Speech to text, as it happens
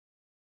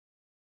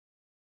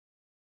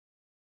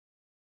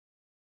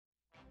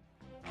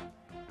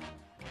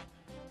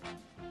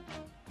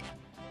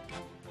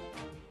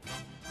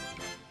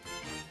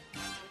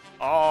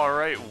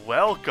Alright,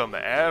 welcome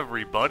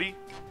everybody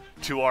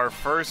to our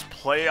first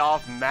playoff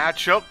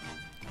matchup.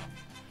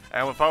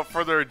 And without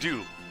further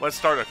ado, let's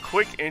start a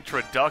quick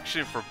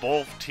introduction for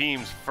both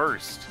teams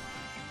first.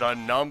 The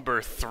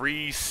number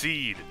 3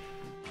 seed.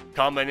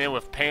 Coming in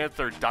with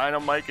Panther,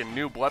 Dynamite, and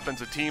Noob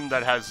Weapons, a team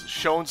that has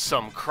shown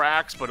some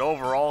cracks, but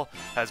overall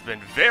has been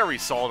very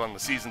solid on the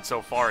season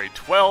so far. A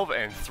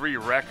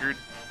 12-3 record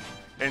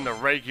in the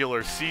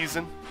regular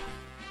season.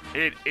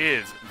 It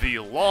is the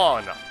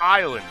Long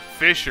Island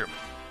Fisherman.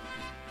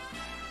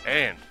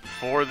 And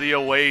for the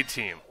away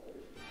team,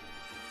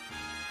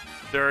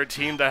 they're a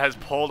team that has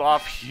pulled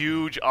off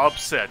huge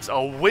upsets.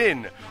 A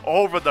win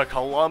over the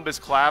Columbus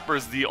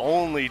Clappers, the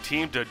only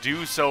team to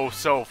do so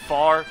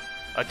far.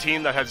 A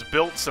team that has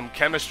built some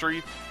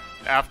chemistry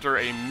after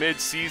a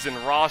mid-season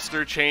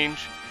roster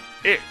change.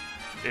 It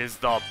is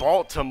the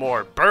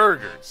Baltimore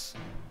Burgers.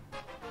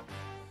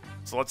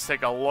 So let's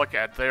take a look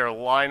at their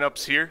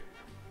lineups here.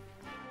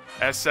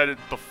 As said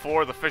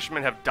before, the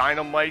Fishermen have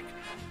Dynamite,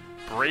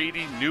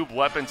 Brady, Noob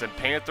Weapons, and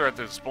Panther at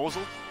their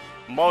disposal.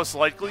 Most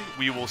likely,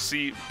 we will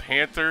see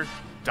Panther,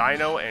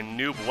 Dino, and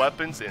Noob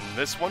Weapons in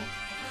this one.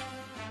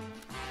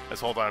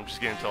 Let's hold on, I'm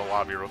just getting to the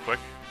lobby real quick.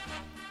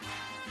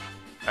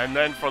 And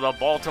then for the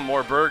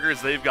Baltimore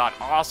Burgers, they've got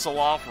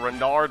Oceloff,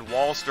 Renard,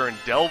 Walster, and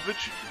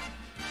Delvage.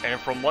 And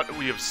from what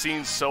we have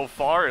seen so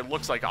far, it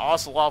looks like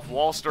Oceloff,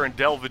 Walster, and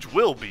Delvage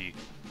will be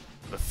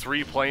the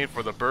 3 playing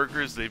for the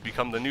Burgers. They've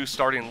become the new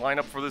starting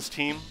lineup for this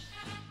team,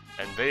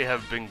 and they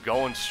have been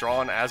going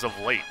strong as of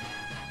late.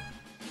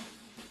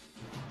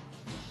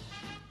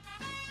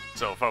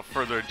 So without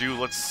further ado,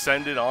 let's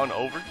send it on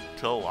over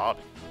to the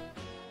lobby.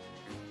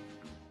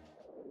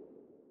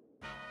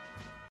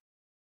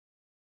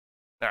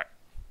 Alright.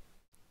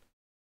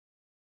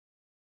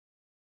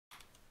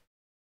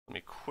 Let me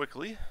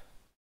quickly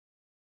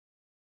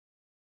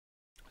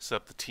set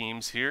up the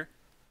teams here.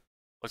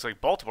 Looks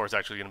like Baltimore is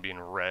actually going to be in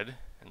red,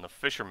 and the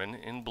Fishermen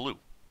in blue.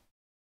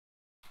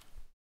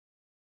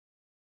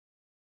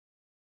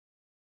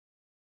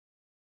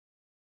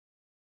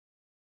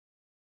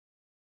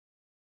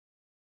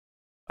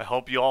 I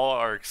hope you all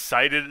are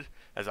excited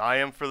as I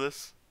am for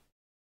this.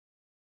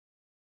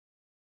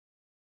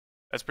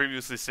 As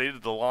previously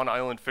stated, the Long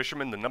Island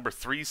Fishermen, the number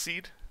 3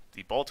 seed.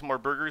 The Baltimore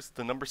Burgers,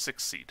 the number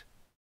 6 seed.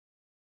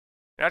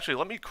 Actually,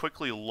 let me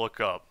quickly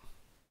look up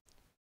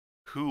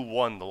who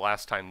won the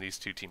last time these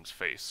two teams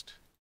faced.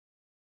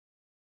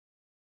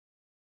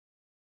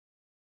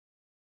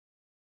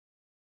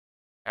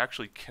 I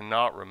actually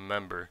cannot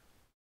remember.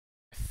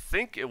 I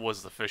think it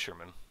was the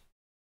Fishermen.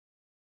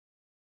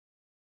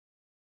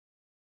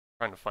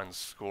 Trying to find the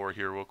score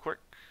here real quick.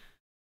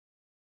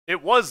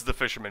 It was the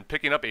Fishermen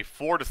picking up a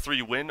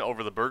 4-3 win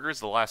over the Burgers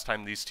the last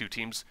time these two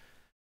teams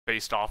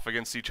faced off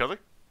against each other.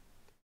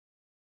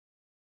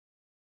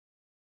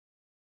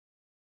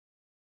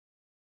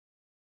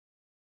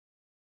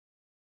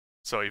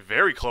 So a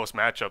very close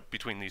matchup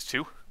between these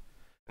two.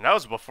 And that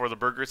was before the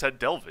Burgers had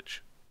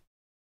Delvage.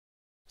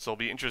 So it'll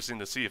be interesting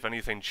to see if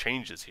anything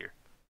changes here.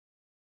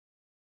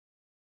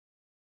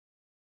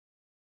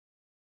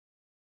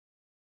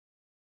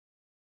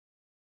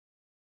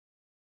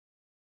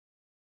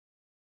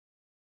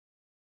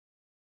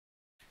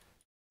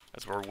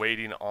 As we're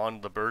waiting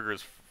on the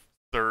Burgers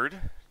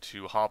third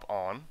to hop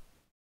on.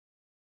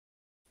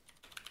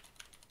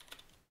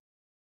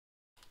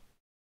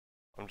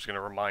 I'm just going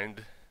to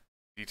remind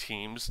the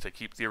teams to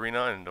keep the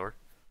arena indoor.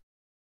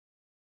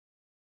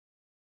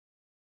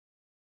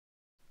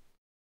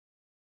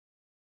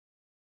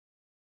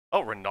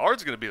 Oh,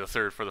 Renard's going to be the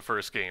third for the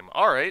first game.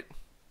 All right.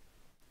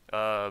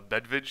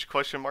 Bedvidge,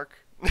 question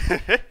mark?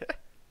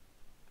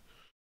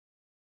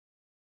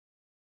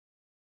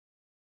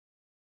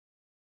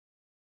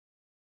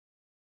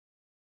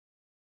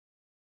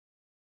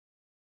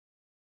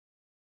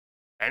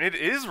 And it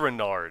is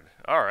Renard.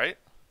 All right.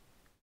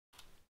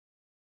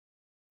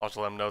 I'll just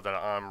let them know that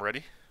I'm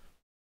ready.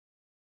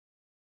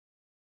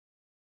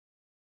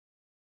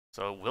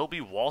 So it will be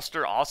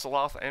Walster,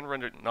 Oceloff, and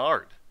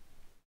Renard.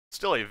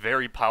 Still a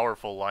very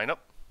powerful lineup.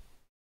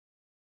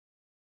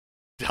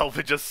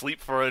 Delvage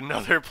asleep for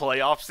another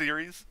playoff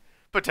series?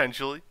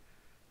 Potentially.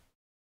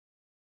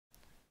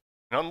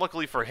 And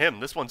unluckily for him,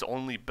 this one's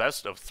only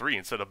best of 3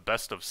 instead of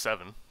best of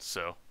 7,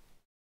 so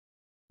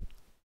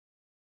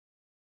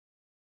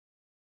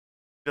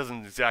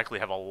doesn't exactly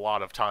have a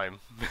lot of time.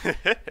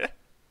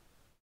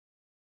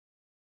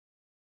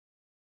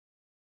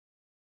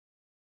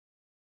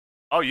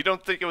 Oh, you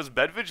don't think it was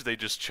Bedvidge? They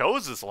just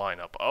chose this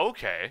lineup.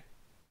 Okay.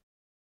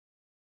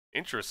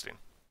 Interesting.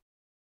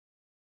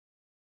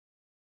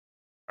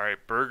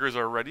 Alright, Burgers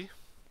are ready.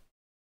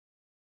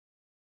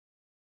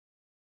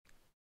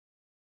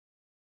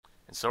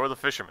 And so are the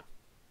Fishermen.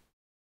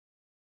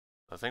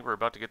 I think we're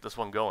about to get this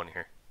one going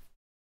here.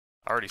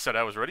 I already said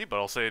I was ready, but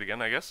I'll say it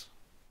again, I guess.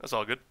 That's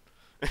all good.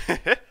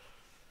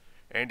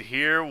 And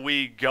here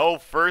we go.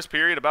 First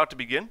period about to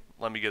begin.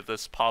 Let me get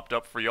this popped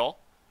up for y'all.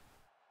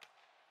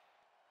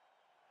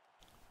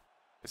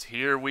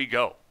 Here we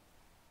go.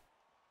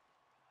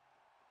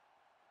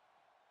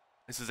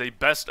 This is a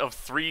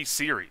best-of-3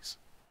 series.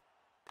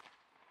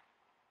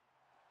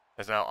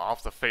 As now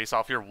off the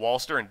face-off here,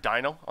 Walster and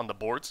Dino on the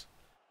boards.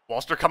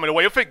 Walster coming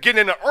away with it,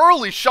 getting an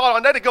early shot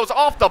on net. It goes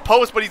off the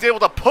post, but he's able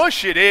to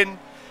push it in.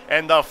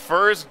 And the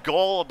first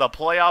goal of the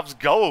playoffs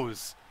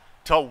goes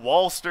to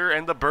Walster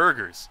and the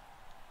Burgers.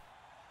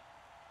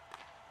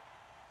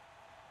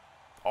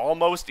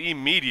 Almost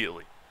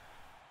immediately.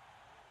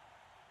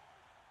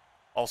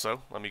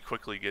 Also, let me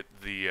quickly get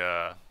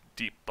the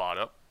deep bot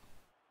up.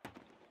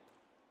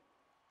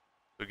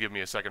 So give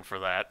me a second for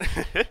that.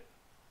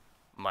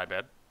 My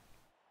bad.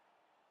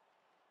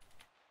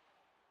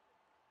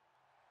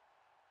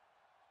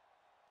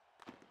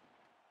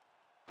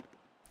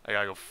 I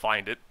gotta go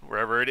find it,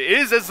 wherever it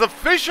is, as the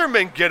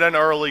Fishermen get an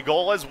early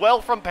goal as well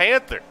from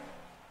Panther.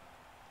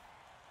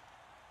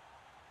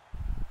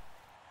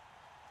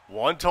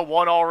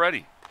 1-1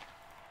 already.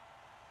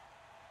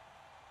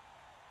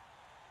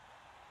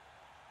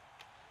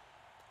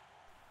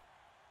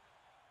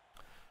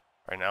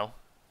 Right now,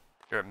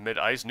 here at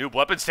mid-ice, Noob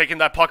Weapons taking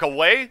that puck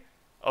away.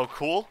 Oh,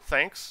 cool,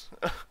 thanks.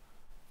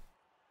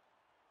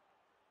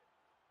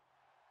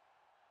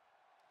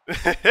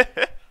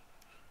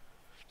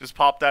 Just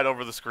pop that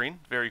over the screen.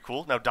 Very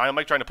cool. Now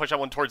Dynamite trying to push that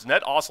one towards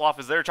net. Osloff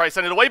is there, trying to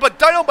send it away, but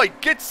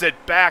Dynamite gets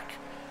it back.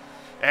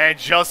 And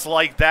just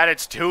like that,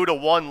 it's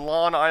 2-1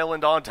 Long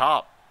Island on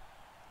top.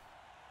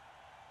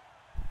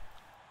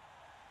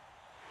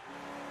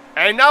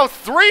 And now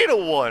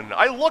 3-1.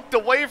 I looked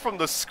away from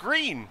the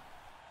screen.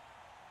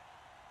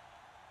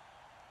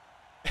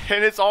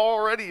 And it's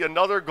already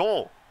another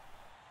goal.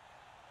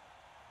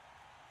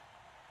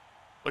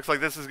 Looks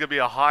like this is going to be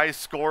a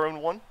high-scoring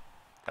one,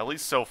 at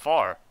least so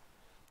far.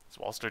 As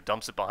Walster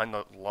dumps it behind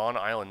the Long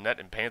Island net,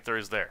 and Panther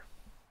is there.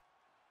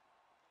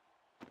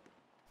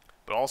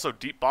 But also,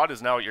 deep bot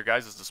is now at your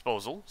guys'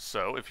 disposal.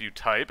 So if you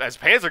type, as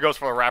Panther goes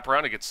for a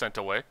wraparound, it gets sent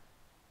away.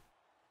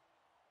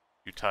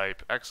 You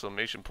type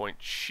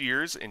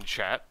 !cheers in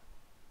chat.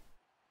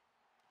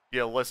 You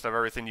get a list of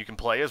everything you can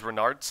play as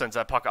Renard sends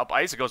that puck up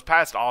ice. It goes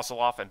past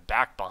Oceloff and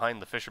back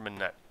behind the Fisherman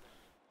net.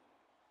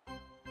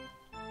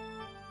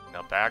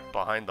 Now back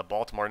behind the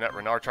Baltimore net,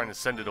 Renard trying to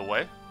send it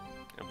away.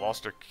 And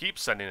Walster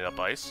keeps sending it up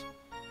ice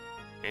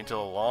into the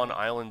Long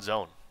Island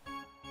zone.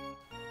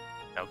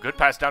 Now good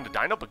pass down to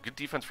Dino, but good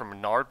defense from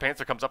Renard.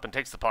 Panther comes up and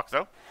takes the puck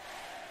though.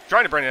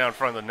 Trying to bring it out in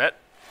front of the net.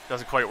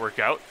 Doesn't quite work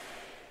out.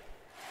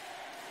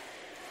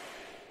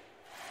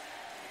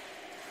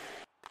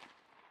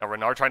 Now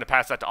Renard trying to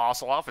pass that to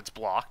Oceloff. It's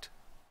blocked.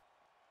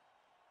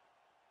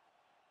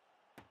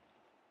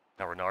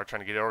 Now Renard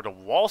trying to get it over to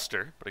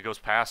Walster, but it goes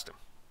past him.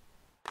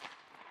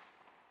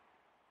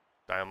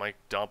 Dynamite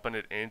dumping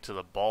it into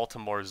the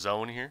Baltimore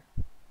zone here.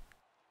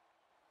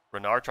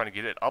 Renard trying to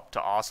get it up to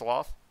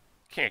Oceloff.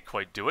 Can't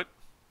quite do it.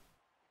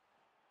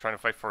 Trying to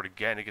fight for it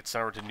again. It gets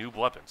sent over to Noob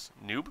Weapons.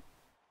 Noob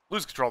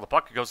loses control of the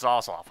puck. It goes to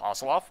Oceloff.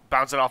 Oceloff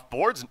bounces it off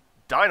boards.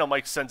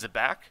 Dynamite sends it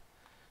back.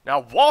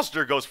 Now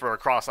Walster goes for a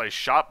cross-ice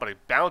shot, but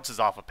it bounces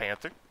off a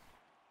Panther.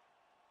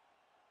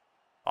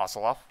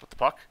 Oceloff with the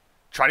puck.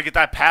 Trying to get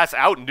that pass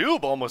out.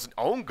 Noob almost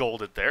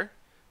own-goaled it there,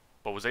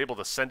 but was able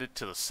to send it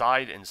to the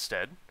side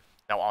instead.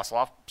 Now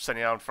Oceloff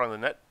sending it out in front of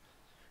the net.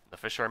 The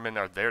Fishermen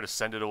are there to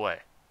send it away.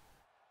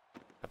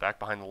 Now back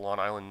behind the Long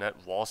Island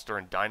net, Walster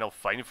and Dino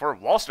fighting for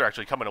it. Walster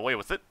actually coming away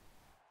with it.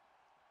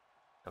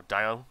 Now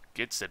Dino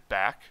gets it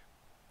back.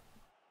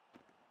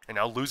 And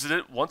now loses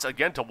it once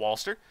again to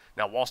Walster.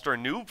 Now Walster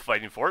and Noob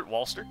fighting for it.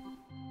 Walster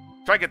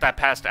trying to get that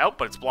passed out,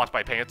 but it's blocked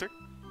by Panther.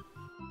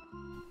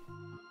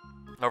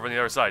 Over on the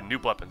other side,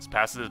 Noob Weapons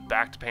passes it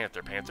back to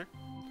Panther. Panther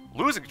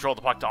losing control of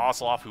the puck to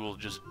Oceloff, who will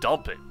just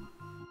dump it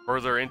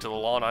further into the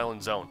Long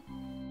Island zone.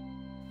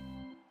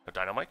 Now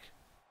Dynamite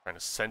trying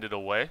to send it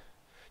away.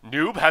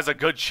 Noob has a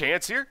good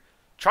chance here.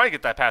 Trying to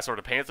get that pass over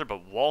to Panther,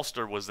 but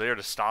Walster was there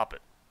to stop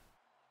it.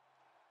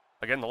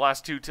 Again, the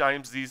last two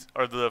times these,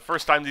 or the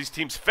first time these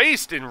teams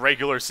faced in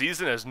regular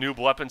season as Noob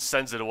Weapons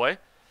sends it away.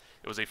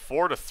 It was a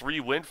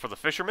 4-3 win for the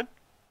Fishermen.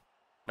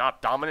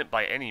 Not dominant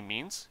by any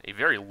means. A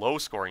very low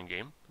scoring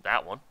game,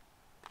 that one.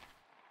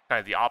 Kind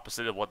of the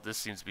opposite of what this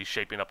seems to be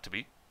shaping up to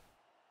be.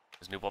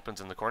 As Noob Weapons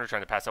in the corner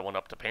trying to pass that one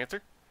up to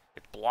Panther.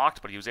 It's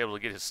blocked, but he was able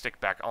to get his stick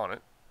back on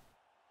it.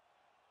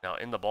 Now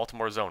in the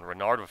Baltimore zone,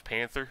 Renard with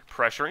Panther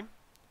pressuring.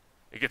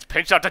 It gets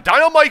pinched out to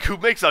Dynamite, who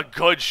makes a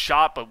good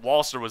shot, but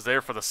Walster was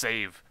there for the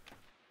save.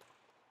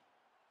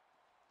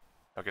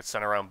 Now gets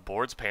sent around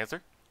boards.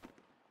 Panther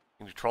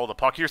in control of the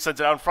puck here, sends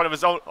it out in front of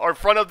his own, or in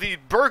front of the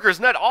Burgers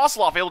net.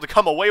 Oceloff able to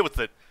come away with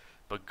it,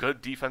 but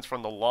good defense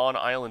from the Long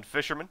Island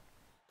Fishermen.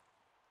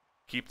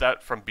 Keep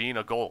that from being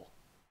a goal.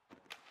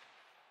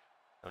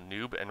 Now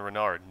Noob and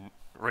Renard.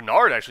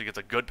 Renard actually gets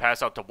a good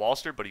pass out to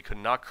Walster, but he could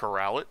not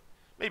corral it.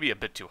 Maybe a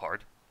bit too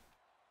hard.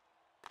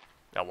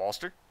 Now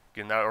Walster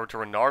getting that over to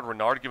Renard.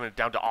 Renard giving it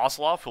down to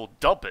Oceloff, who'll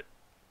dump it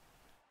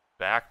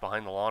back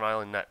behind the Long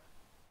Island net.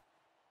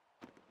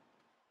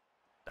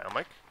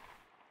 Dynamite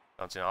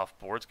bouncing off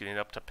boards, getting it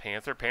up to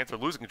Panther. Panther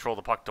losing control of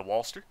the puck to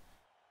Walster,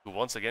 who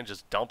once again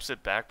just dumps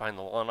it back behind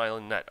the Long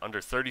Island net. Under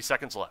 30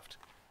 seconds left.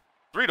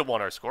 3-1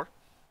 our score.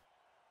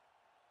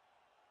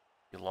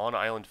 The Long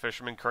Island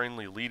Fisherman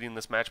currently leading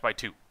this match by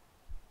 2.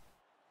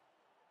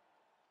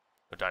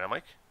 No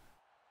Dynamite.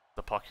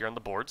 The puck here on the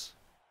boards.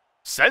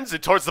 Sends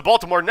it towards the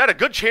Baltimore net. A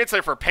good chance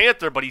there for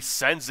Panther, but he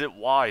sends it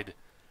wide.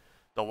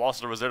 The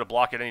Walster was there to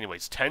block it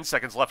anyways. 10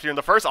 seconds left here in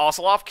the first.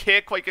 Oseloff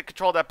can't quite get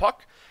control of that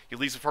puck. He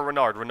leaves it for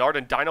Renard. Renard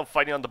and Dino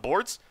fighting on the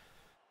boards.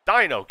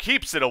 Dino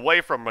keeps it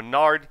away from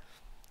Renard.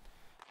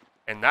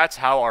 And that's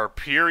how our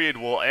period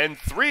will end.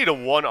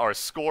 3-1 our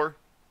score.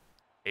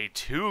 A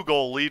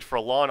 2-goal lead for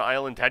Long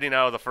Island heading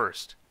out of the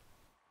first.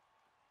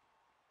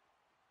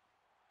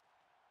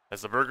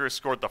 As the Burgers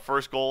scored the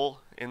first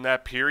goal in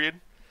that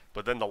period,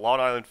 but then the Long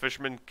Island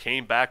Fishermen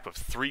came back with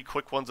 3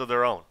 quick ones of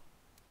their own.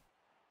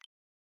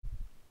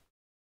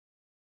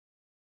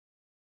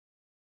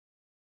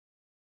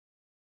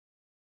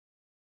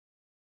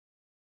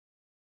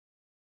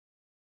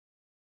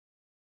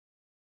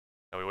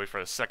 Now we wait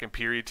for the second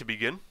period to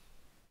begin.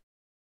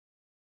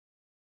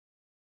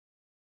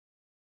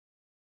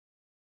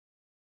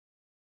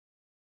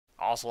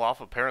 Oseloff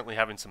apparently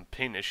having some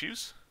pin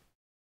issues,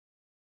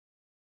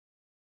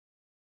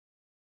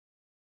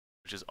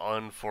 which is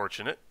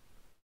unfortunate.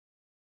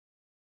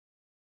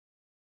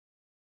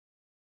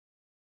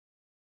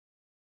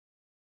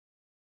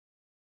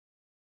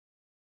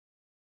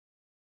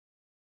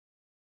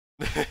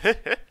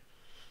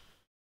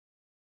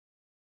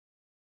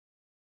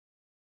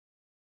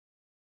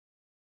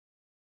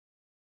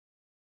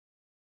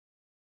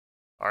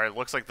 Alright,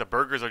 looks like the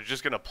Burgers are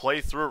just going to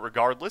play through it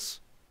regardless.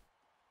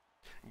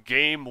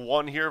 Game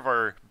 1 here of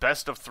our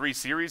best of 3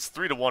 series.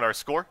 3-1 our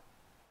score.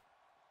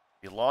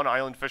 The Long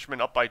Island Fisherman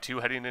up by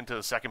 2 heading into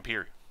the second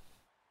period.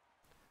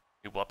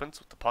 New weapons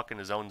with the puck in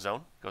his own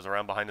zone. Goes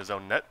around behind his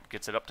own net.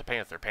 Gets it up to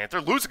Panther.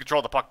 Panther losing control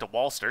of the puck to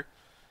Walster,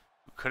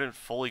 who couldn't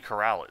fully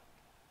corral it.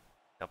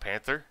 Now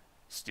Panther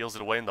steals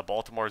it away in the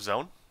Baltimore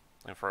zone.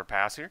 Looking for a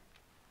pass here.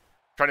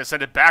 Trying to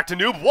send it back to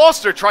Noob.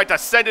 Walster tried to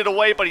send it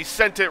away, but he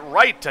sent it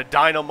right to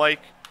Dynamite,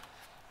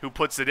 who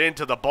puts it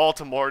into the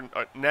Baltimore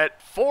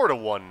net.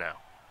 4-1 now.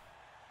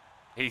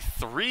 A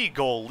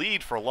 3-goal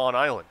lead for Long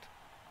Island.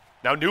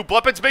 Now New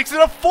Weapons makes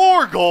it a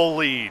 4-goal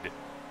lead.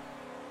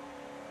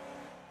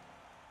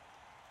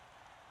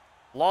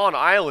 Long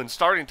Island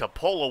starting to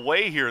pull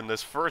away here in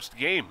this first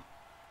game.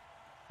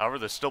 However,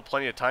 there's still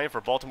plenty of time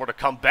for Baltimore to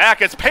come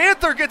back as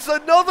Panther gets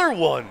another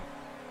one.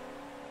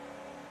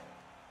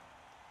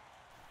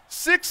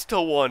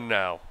 6-1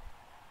 now.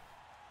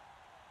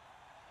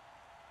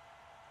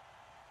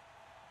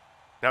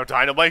 Now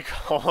Dynamite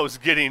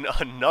almost getting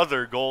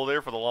another goal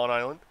there for the Long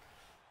Island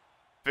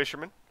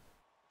Fisherman.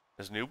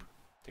 As Noob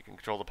taking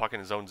control of the puck in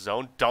his own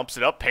zone. Dumps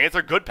it up.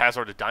 Panther, good pass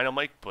over to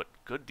Dynamite, but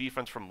good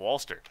defense from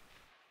Walster.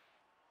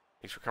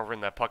 He's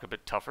recovering that puck a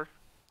bit tougher.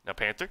 Now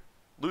Panther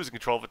losing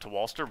control of it to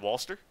Walster.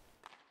 Walster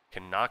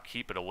cannot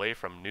keep it away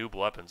from Noob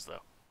Weapons,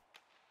 though.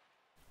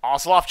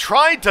 Oseloff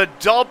trying to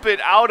dump it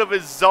out of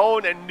his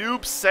zone, and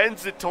Noob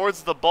sends it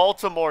towards the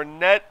Baltimore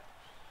net.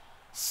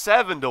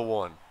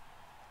 7-1.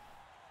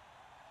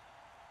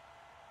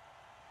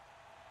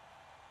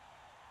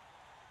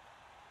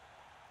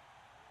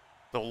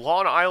 The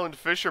Long Island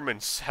Fishermen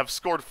have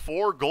scored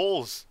 4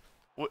 goals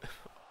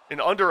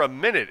in under a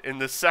minute in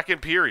the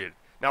second period.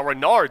 Now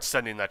Renard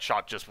sending that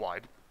shot just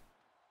wide.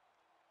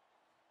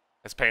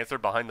 As Panther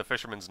behind the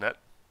Fisherman's net.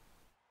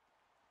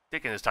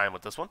 Taking his time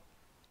with this one.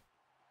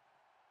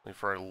 Looking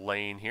for a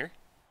lane here.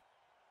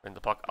 Bring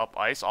the puck up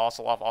ice.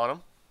 Oseloff on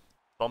him.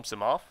 Bumps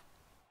him off.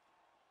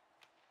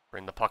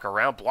 Bring the puck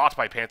around. Blocked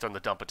by Panther on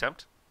the dump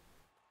attempt.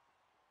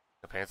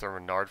 The Panther and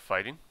Renard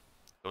fighting.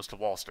 Goes to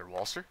Walster.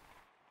 Walster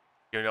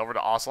getting over to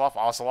Oseloff.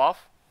 Oseloff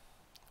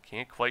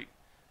can't quite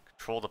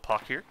control the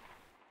puck here.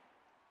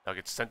 Now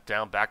gets sent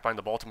down back behind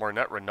the Baltimore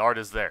net. Renard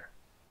is there.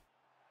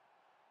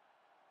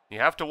 You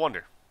have to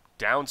wonder.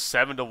 Down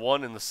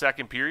 7-1 in the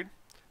second period.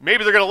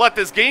 Maybe they're going to let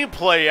this game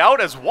play out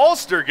as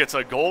Walster gets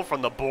a goal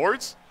from the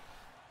boards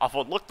off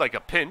what looked like a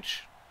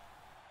pinch.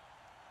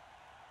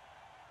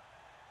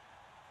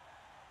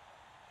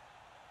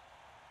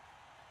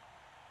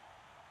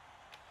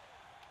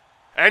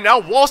 And now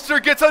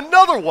Walster gets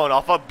another one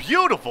off a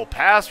beautiful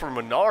pass from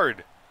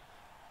Renard.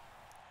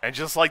 And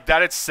just like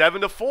that, it's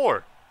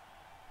 7-4.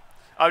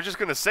 I was just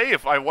going to say,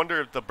 I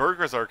wonder if the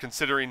Burgers are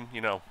considering,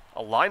 you know,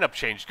 a lineup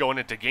change going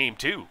into game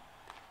 2.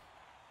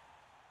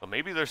 But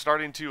maybe they're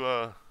starting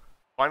to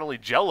finally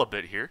gel a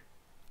bit here.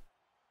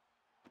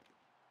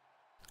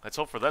 Let's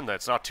hope for them that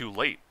it's not too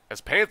late,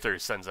 as Panther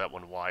sends that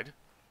one wide.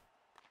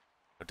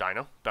 A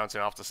Dino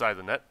bouncing off the side of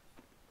the net.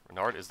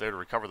 Renard is there to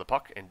recover the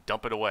puck and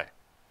dump it away.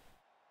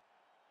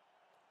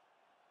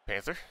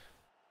 Panther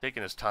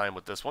taking his time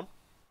with this one.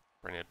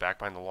 Bringing it back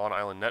behind the Long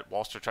Island net.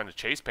 Walster trying to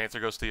chase. Panther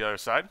goes to the other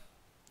side.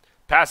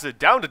 Passes it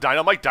down to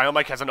Dynamite.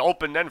 Dynamite has an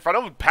open net in front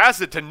of him.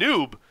 Passes it to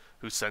Noob,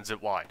 who sends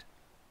it wide.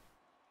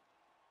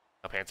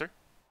 Now Panther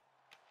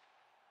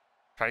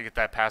trying to get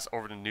that pass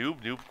over to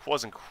Noob. Noob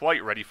wasn't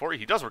quite ready for it.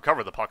 He does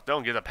recover the puck, though,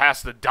 and get a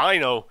pass to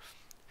Dino,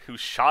 whose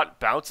shot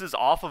bounces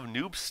off of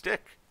Noob's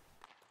stick.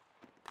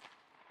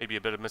 Maybe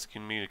a bit of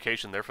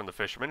miscommunication there from the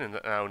Fisherman. And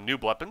now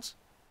Noob Weapons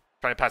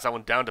Trying to pass that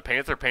one down to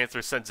Panther.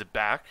 Panther sends it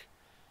back.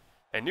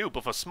 And Noob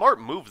with a smart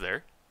move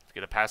there to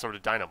get a pass over to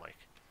Dynamite.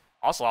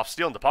 Ocelot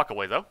stealing the puck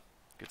away, though.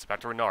 Gets it back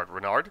to Renard.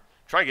 Renard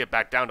trying to get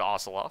back down to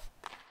Ocelot.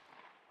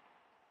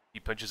 He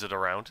pinches it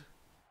around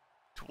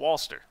to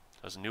Walster.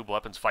 There's Noob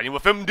Weapons fighting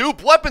with him.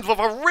 Noob Weapons with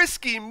a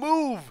risky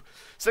move.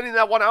 Sending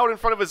that one out in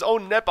front of his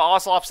own net, but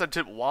Ocelot sent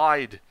it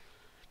wide.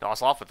 Now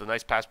Ocelot with a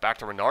nice pass back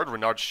to Renard.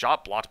 Renard's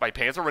shot blocked by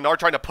Panther. Renard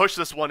trying to push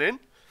this one in.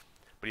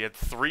 But he had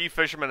 3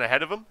 Fishermen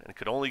ahead of him and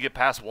could only get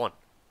past 1.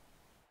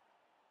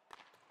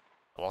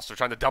 Walster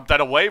trying to dump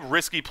that away.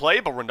 Risky play,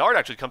 but Renard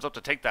actually comes up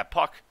to take that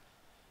puck.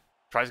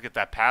 Tries to get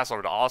that pass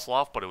over to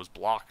Ocelot, but it was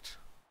blocked.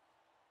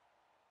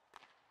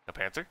 Now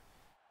Panther.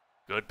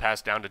 Good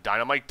pass down to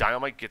Dynamite.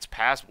 Dynamite gets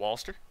past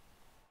Walster.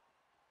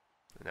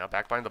 And now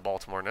back behind the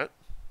Baltimore net.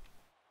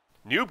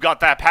 Noob got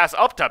that pass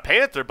up to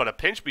Panther, but a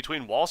pinch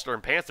between Walster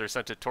and Panther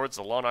sent it towards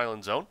the Long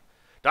Island zone.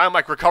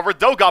 Dynamite recovered,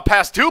 though, got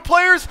past 2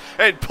 players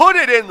and put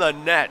it in the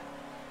net.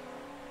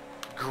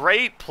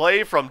 Great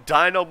play from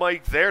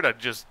Dynamite there to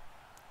just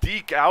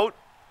deke out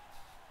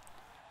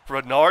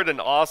Renard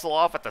and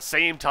Ocelot at the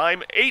same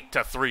time.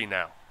 8-3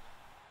 now.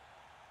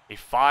 A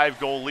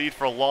 5-goal lead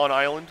for Long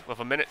Island with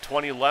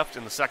 1:20 left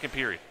in the second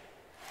period.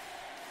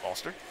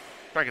 Walster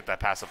trying to get that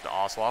pass up to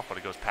Ocelot, but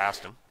it goes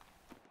past him.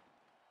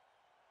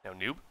 Now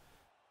Noob.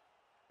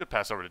 Good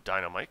pass over to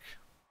Dynamite.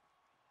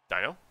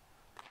 Dino.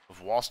 With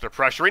Walster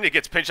pressuring, it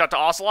gets pinched out to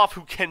Ocelot,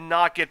 who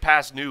cannot get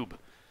past Noob.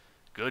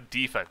 Good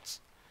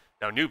defense.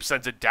 Now Noob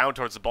sends it down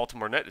towards the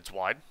Baltimore net. It's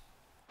wide.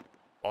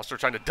 Walster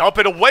trying to dump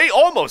it away,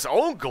 almost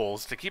own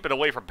goals to keep it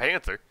away from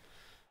Panther.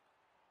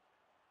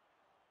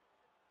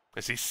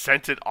 As he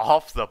sent it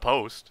off the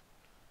post.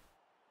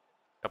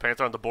 Now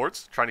Panther on the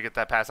boards, trying to get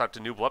that pass out to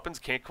Noob Weapons.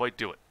 Can't quite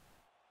do it.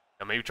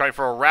 Now maybe trying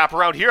for a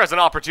wraparound here as an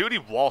opportunity.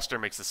 Walster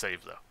makes the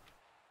save, though.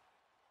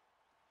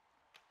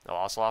 Now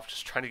Ocelot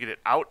just trying to get it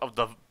out of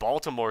the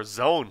Baltimore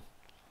zone.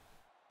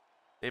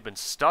 They've been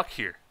stuck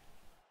here.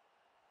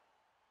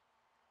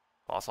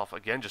 Ocelot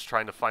again just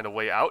trying to find a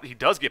way out. He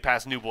does get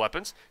past Noob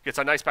Weapons. Gets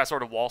a nice pass over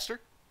to Walster.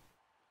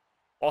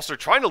 Walster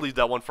trying to lead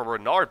that one for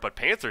Renard, but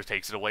Panther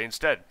takes it away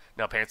instead.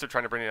 Now Panther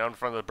trying to bring it down in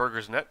front of the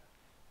Burgers net.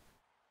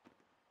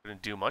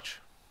 Didn't do much.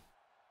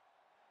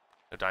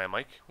 Now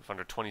Dynamite with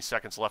under 20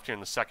 seconds left here in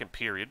the second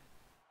period.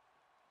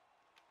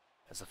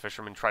 As the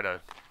Fishermen try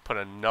to put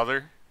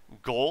another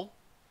goal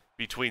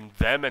between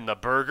them and the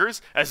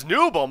Burgers, as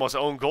Noob almost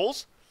own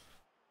goals.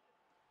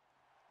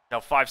 Now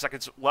 5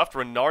 seconds left.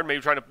 Renard maybe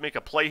trying to make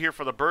a play here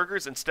for the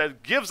Burgers.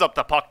 Instead gives up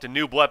the puck to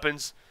Noob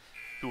Weapons,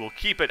 who will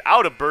keep it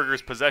out of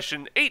Burgers'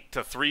 possession.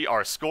 8-3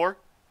 our score.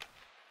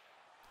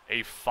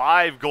 A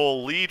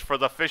 5-goal lead for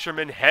the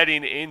Fishermen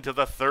heading into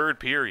the third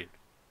period.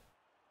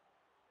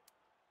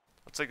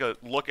 Let's take a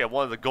look at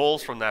one of the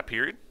goals from that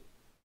period.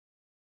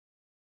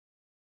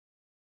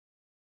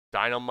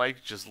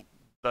 Dynamite just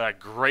a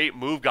great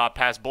move, got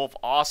past both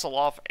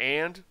Ocelot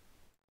and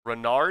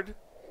Renard,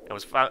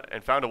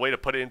 and found a way to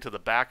put it into the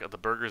back of the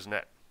Burgers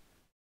net.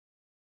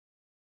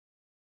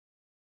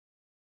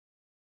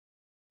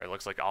 It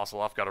looks like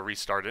Ocelot got a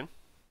restart in.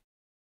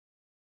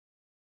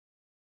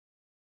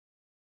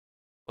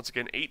 Once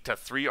again,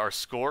 8-3 our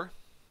score.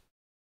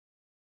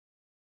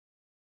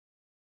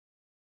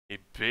 A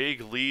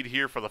big lead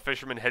here for the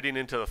Fishermen heading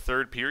into the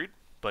third period,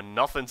 but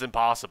nothing's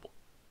impossible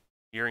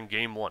here in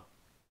game 1.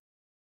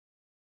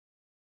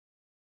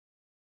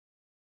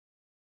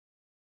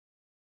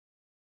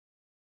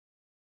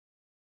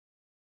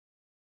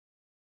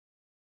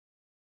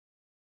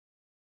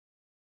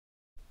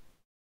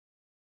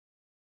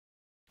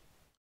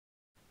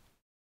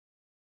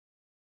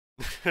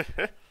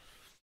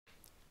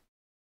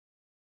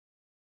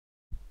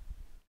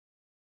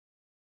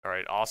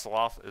 Alright,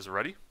 Ocelot is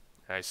ready.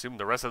 I assume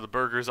the rest of the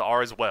Burgers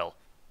are as well.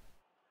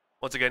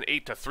 Once again,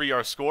 8-3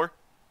 our score.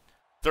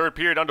 Third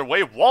period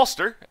underway.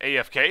 Walster,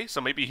 AFK,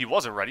 so maybe he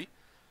wasn't ready.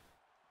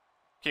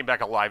 Came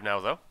back alive now,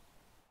 though.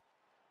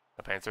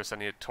 The Panther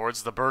sending it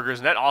towards the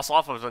Burgers net.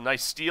 Ocelot with a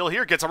nice steal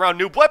here. Gets around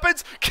Noob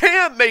Weapons.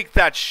 Can't make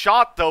that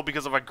shot, though,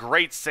 because of a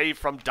great save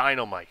from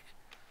Dynamite.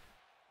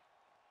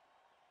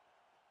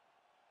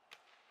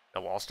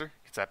 Now Walster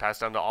gets that pass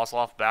down to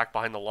Ocelot back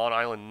behind the Long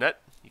Island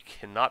net. He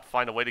cannot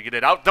find a way to get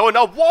it out, though. And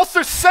now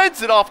Walster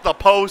sends it off the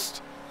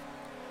post.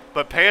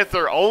 But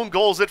Panther own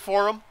goals it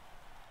for him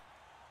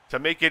to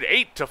make it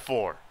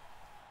 8-4.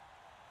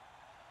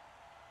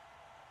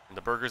 And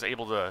the Burgers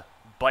able to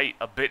bite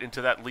a bit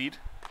into that lead.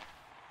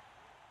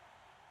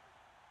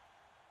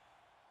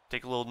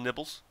 Take a little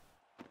nibbles.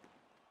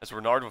 As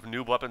Renard with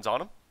Noob Weapons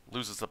on him.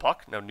 Loses the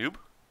puck. Now Noob.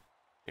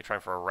 He's trying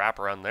for a wrap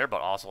around there,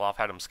 but Ocelot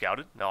had him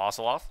scouted. Now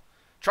Ocelot.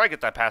 Try to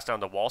get that pass down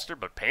to Walster,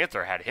 but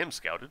Panther had him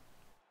scouted.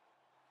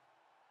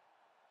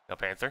 Now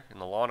Panther in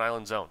the Long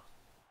Island zone.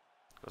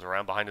 Goes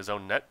around behind his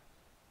own net.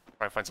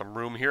 Trying to find some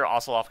room here.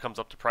 Ocelot comes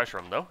up to pressure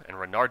him, though, and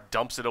Renard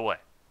dumps it away.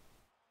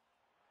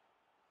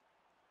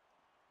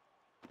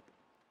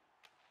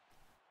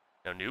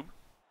 Now Noob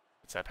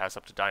gets that pass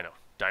up to Dino.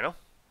 Dino.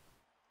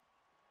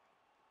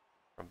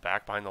 From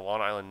back behind the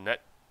Long Island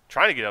net.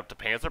 Trying to get up to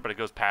Panther, but it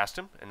goes past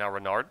him. And now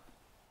Renard.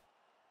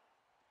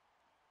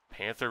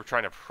 Panther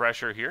trying to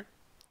pressure here.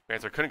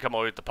 Panther couldn't come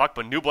away with the puck,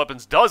 but Noob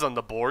Weapons does on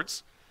the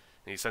boards.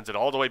 And he sends it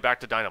all the way back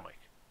to Dynamite.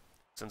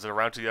 Sends it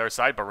around to the other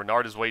side, but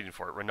Renard is waiting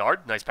for it.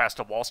 Renard, nice pass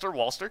to Walster.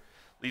 Walster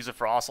leaves it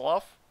for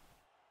Ocelov.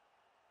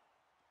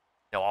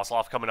 Now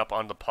Ocelov coming up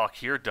on the puck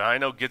here.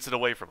 Dino gets it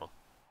away from him.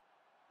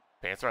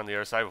 Panther on the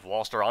other side with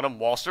Walster on him.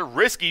 Walster,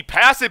 risky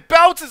pass. It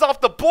bounces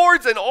off the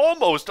boards and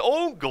almost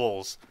own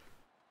goals.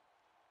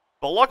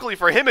 But luckily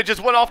for him, it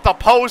just went off the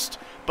post.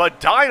 But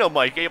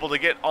Dynamite able to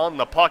get on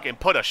the puck and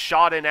put a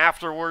shot in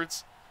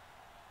afterwards.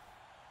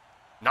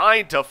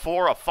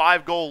 9-4, a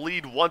 5-goal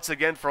lead once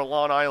again for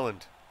Long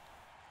Island.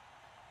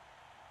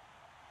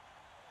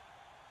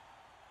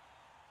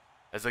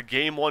 As a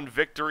Game 1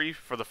 victory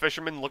for the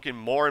Fishermen looking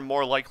more and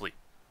more likely.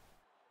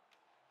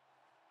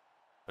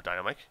 But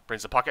Dynamite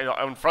brings the puck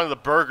out in front of the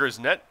Burgers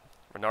net.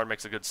 Renard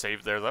makes a good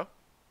save there, though.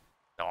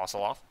 Now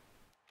Ocelov.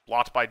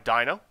 Blocked by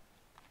Dino.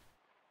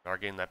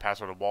 Renard getting that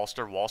pass over to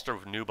Walster. Walster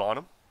with Noob on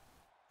him.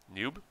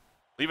 Noob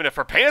leaving it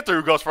for Panther,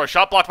 who goes for a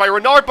shot blocked by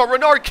Renard, but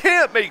Renard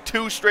can't make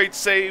 2 straight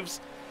saves.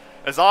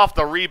 As off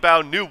the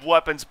rebound, Noob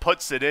Weapons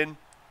puts it in.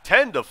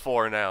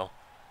 10-4 now.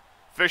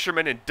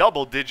 Fishermen in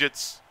double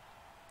digits.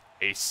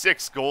 A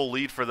 6-goal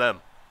lead for them.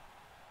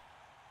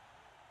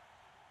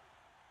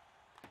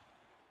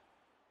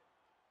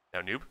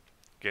 Now Noob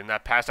getting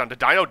that pass down to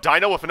Dino.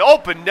 Dino with an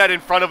open net in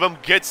front of him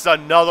gets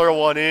another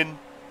one in.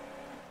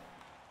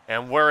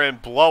 And we're in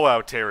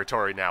blowout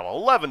territory now,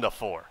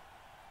 11-4.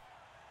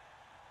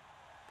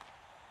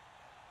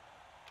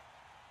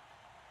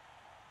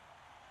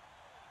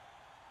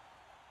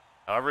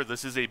 However,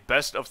 this is a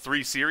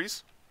best-of-3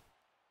 series.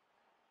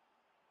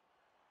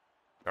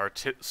 There are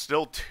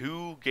still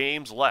 2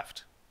 games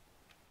left.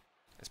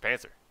 It's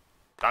Panther.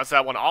 Bounced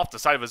that one off the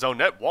side of his own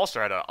net.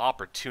 Walster had an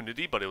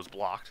opportunity, but it was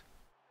blocked.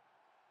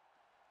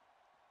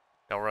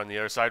 Now we're on the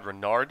other side.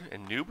 Renard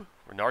and Noob.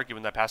 Renard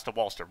giving that pass to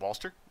Walster.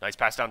 Walster, nice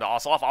pass down to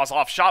Ocelov.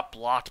 Ocelov shot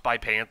blocked by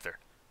Panther.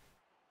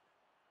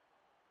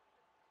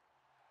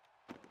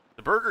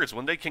 The Burgers,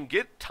 when they can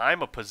get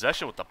time of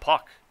possession with the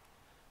puck,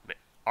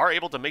 are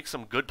able to make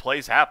some good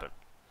plays happen.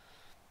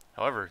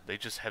 However, they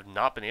just have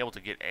not been able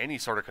to get any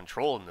sort of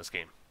control in this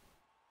game.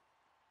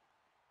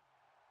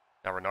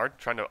 Now Renard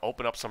trying to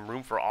open up some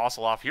room for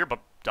Ocelov here, but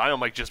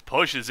Dynamite just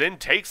pushes in,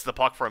 takes the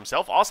puck for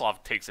himself.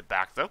 Ocelov takes it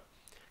back, though.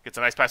 Gets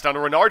a nice pass down to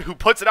Renard, who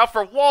puts it out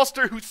for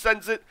Walster, who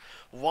sends it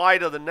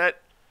wide of the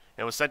net,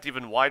 and was sent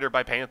even wider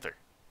by Panther.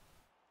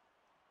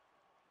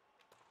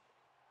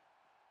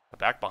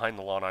 Back behind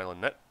the Long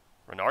Island net.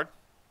 Renard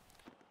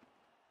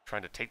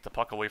trying to take the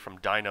puck away from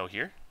Dino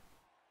here.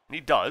 And he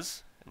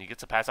does. And he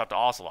gets a pass out to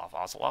Ocelov.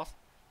 Ocelov.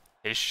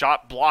 His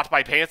shot blocked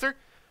by Panther.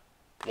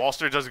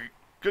 Walster does a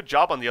good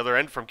job on the other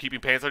end from keeping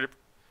Panther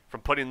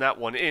from putting that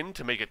one in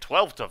to make it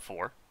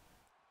 12-4.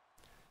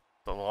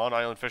 The Long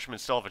Island Fishermen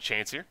still have a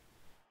chance here.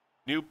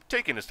 Noob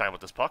taking his time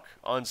with this puck,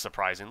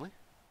 unsurprisingly,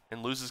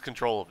 and loses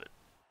control of it.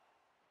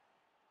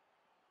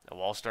 Now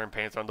Walster and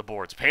Panther on the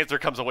boards. Panther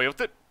comes away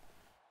with it.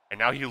 And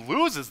now he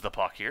loses the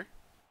puck here.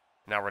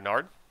 Now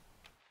Renard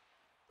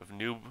with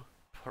Noob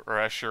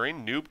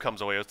pressuring. Noob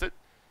comes away with it.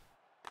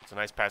 It's a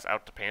nice pass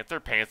out to Panther.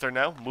 Panther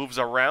now moves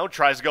around,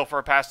 tries to go for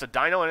a pass to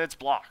Dino, and it's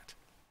blocked.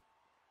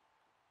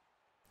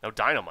 Now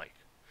Dynamite.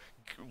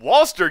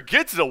 Walster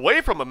gets it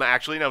away from him,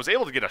 actually, and I was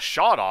able to get a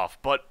shot off,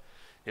 but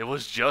it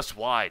was just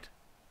wide.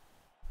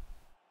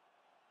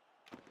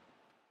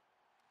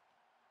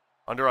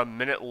 Under a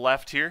minute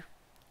left here.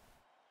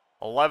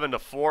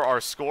 11-4 our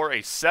score,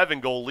 a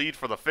 7-goal lead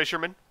for the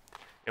Fishermen.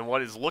 And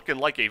what is looking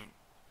like a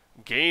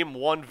Game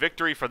 1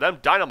 victory for them.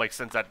 Dynamite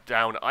sends that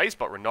down ice,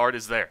 but Renard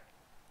is there.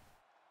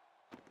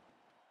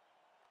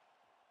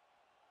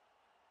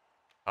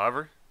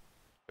 However,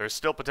 there's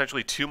still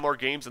potentially 2 more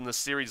games in this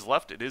series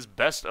left. It is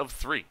best of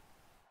 3.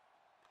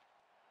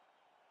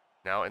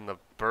 Now in the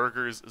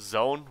Burgers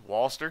zone,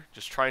 Walster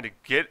just trying to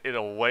get it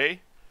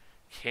away.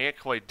 Can't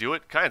quite do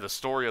it. Kind of the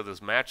story of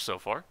this match so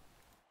far.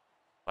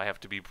 I have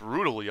to be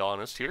brutally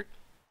honest here.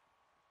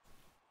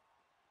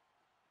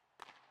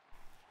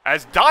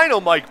 As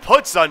Dynamite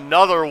puts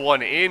another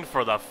one in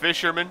for the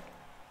Fishermen.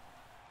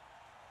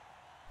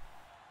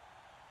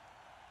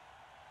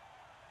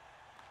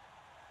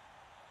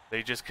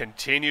 They just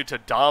continue to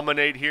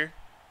dominate here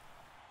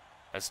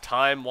as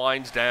time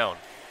winds down.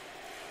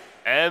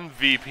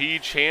 MVP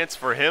chance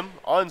for him,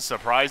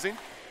 unsurprising.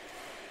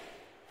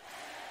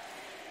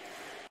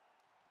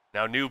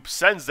 Now Noob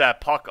sends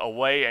that puck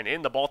away, and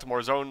in the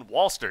Baltimore zone,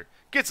 Walster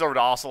gets over to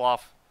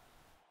Ocelov.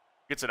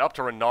 Gets it up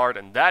to Renard,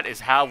 and that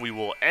is how we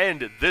will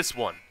end this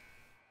one.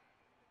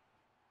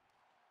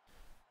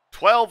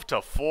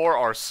 12-4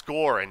 our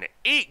score, an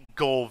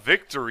 8-goal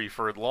victory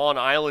for Long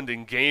Island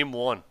in Game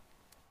 1.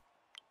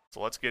 So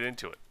let's get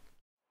into it.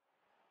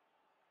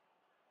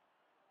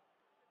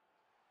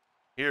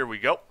 Here we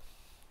go.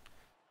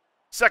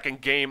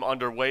 Second game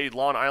underway.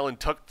 Long Island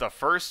took the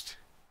first.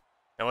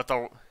 And with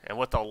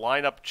the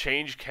lineup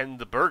change, can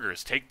the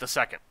Burgers take the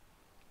second?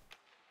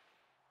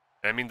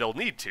 I mean, they'll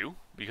need to,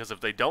 because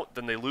if they don't,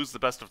 then they lose the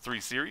best of 3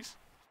 series.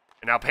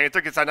 And now Panther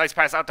gets that nice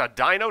pass out to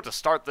Dino to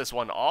start this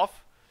one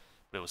off.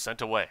 But it was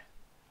sent away.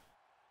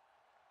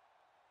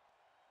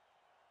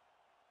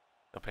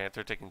 The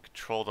Panther taking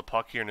control of the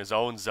puck here in his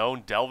own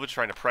zone. Delvich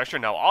trying to pressure.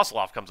 Now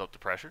Ocelov comes up to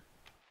pressure.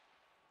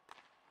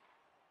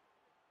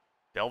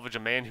 Delvich, a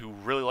man who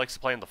really likes to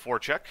play in the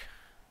forecheck.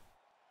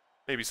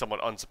 Maybe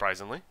somewhat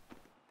unsurprisingly.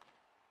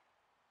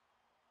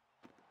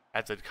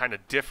 Adds a kind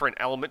of different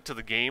element to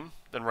the game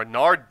than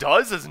Renard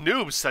does, as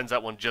Noob sends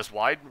that one just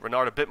wide.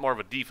 Renard a bit more of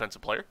a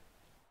defensive player,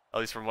 at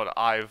least from what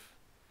I've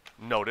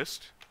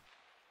noticed.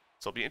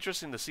 So it'll be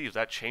interesting to see if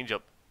that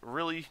changeup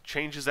really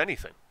changes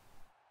anything.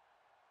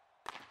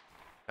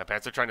 Now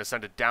Panther trying to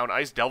send it down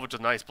ice. Delvich with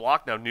a nice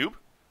block. Now Noob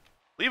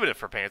leaving it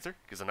for Panther.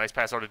 Gives a nice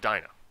pass out to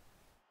Dino.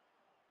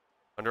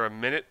 Under a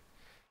minute.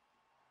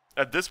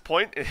 At this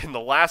point, in the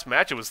last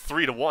match, it was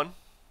 3-1.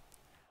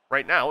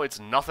 Right now, it's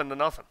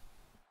 0-0.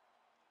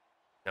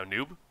 Now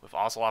Noob with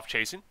Ocelov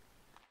chasing.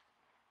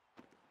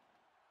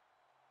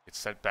 It's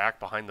sent back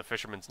behind the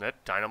Fisherman's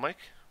net. Dynamite.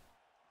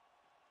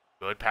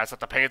 Good pass at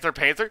the Panther.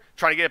 Panther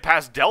trying to get it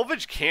past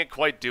Delvich. Can't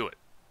quite do it.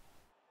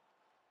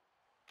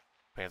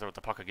 Panther with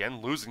the puck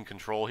again. Losing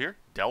control here.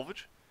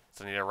 Delvich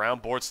sending it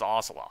around boards to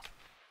Ocelov.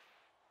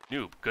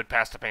 Noob. Good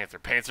pass to Panther.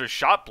 Panther's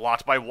shot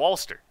blocked by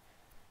Walster.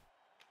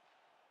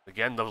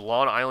 Again, the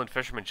Long Island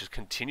Fishermen just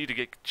continue to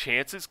get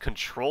chances.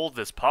 Control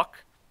this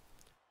puck.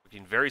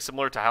 Looking very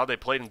similar to how they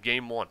played in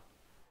Game 1.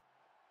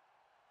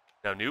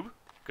 Now Noob.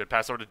 Good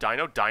pass over to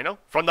Dino. Dino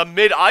from the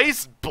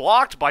mid-ice.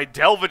 Blocked by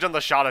Delvich on the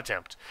shot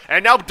attempt.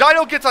 And now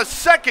Dino gets a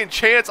second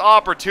chance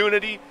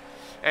opportunity.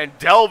 And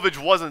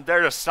Delvich wasn't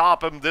there to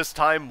stop him this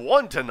time.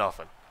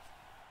 1-0.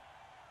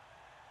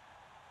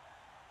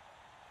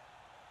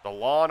 The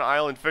Long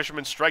Island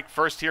Fishermen strike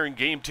first here in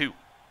Game 2.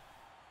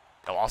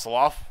 Now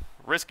Ocelov.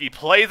 Risky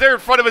play there in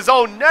front of his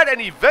own net. And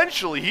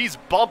eventually he's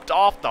bumped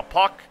off the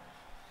puck.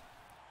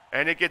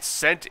 And it gets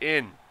sent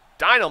in.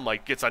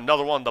 Dynamite gets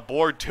another one on the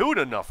board.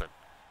 2-0.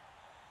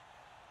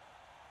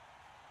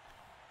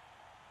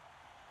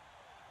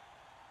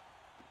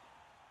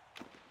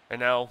 And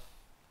now,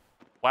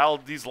 while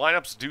these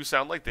lineups do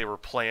sound like they were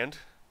planned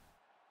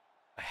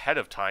ahead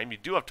of time, you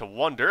do have to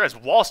wonder, as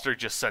Walster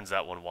just sends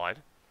that one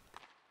wide,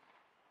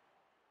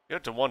 you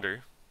have to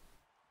wonder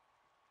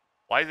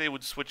why they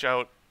wouldn't switch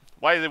out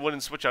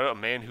a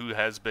man who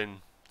has been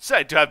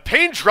said to have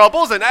pain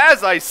troubles. And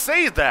as I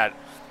say that,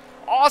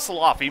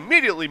 Ocelov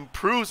immediately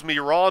proves me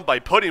wrong by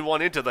putting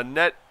one into the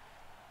net.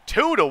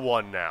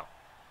 2-1 now.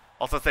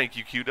 Also, thank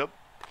you, Q-Dub.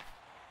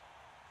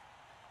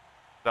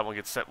 That one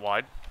gets sent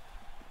wide.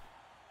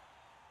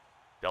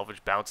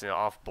 Delvich bouncing it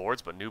off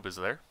boards, but Noob is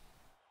there.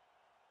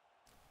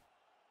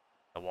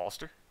 Now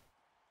Walster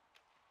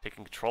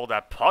taking control of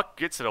that puck,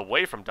 gets it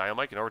away from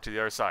Dynamite and over to the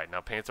other side. Now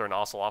Panther and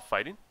Ocelov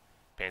fighting.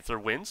 Panther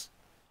wins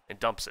and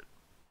dumps it.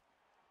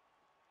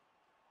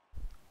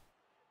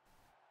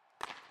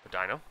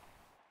 Dino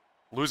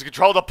losing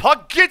control of the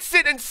puck, gets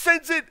it and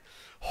sends it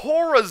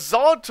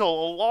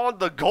horizontal along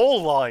the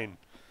goal line.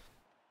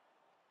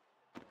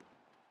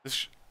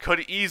 This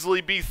could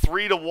easily be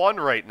 3-1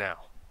 right now.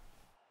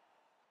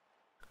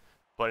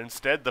 But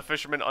instead, the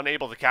Fishermen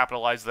unable to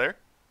capitalize there.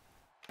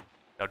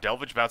 Now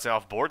Delvich bouncing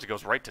off boards. It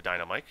goes right to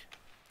Dynamite.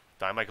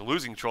 Dynamite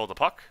losing control of the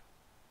puck.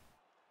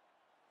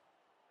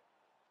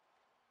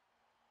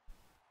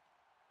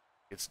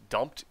 It's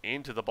dumped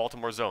into the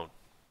Baltimore zone.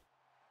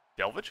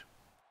 Delvich.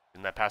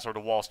 And that pass over to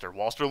Walster.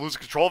 Walster loses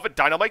control of it.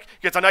 Dynamite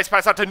gets a nice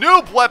pass out to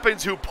Noob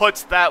Weapons, who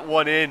puts that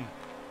one in.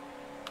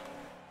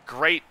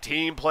 Great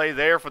team play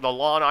there for the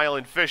Long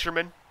Island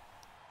Fishermen.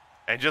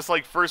 And just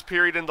like first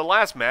period in the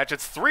last match,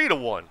 it's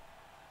 3-1.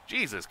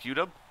 Jesus,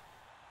 Q-Dub.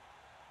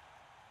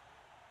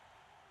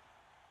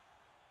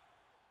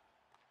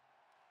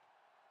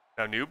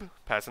 Now Noob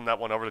passing that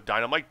one over to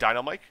Dynamite.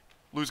 Dynamite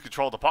loses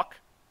control of the puck.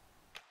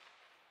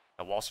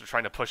 Now Walster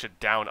trying to push it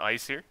down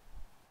ice here.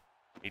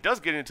 He does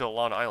get into the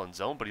Long Island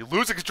zone, but he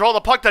loses control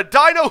of the puck to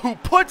Dino, who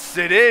puts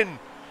it in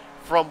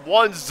from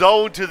one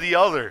zone to the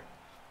other.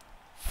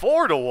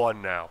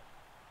 4-1 now.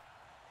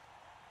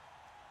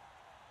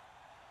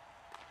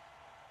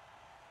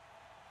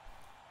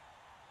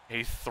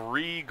 A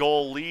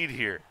 3-goal lead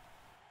here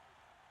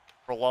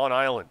for Long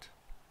Island.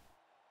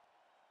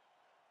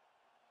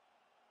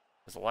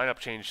 As the lineup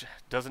change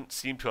doesn't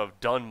seem to have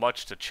done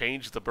much to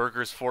change the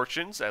Burgers'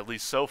 fortunes, at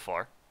least so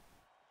far.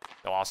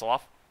 Now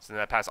Ocelov sending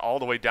that pass all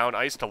the way down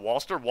ice to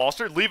Walster.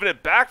 Walster leaving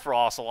it back for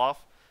Ocelov,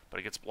 but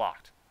it gets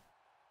blocked.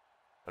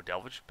 Now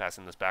Delvich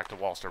passing this back to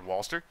Walster.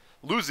 Walster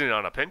losing it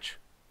on a pinch.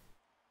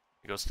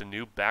 He goes to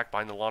Noob back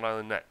behind the Long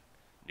Island net.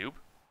 Noob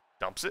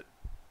dumps it.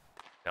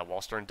 Now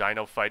Walster and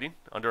Dino fighting.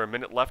 Under a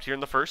minute left here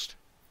in the first.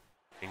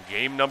 In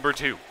game number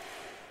 2.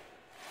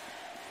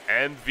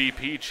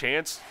 MVP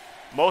chance,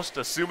 most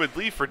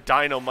assumedly for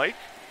Dynamite,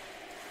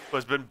 who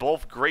has been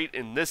both great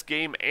in this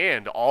game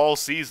and all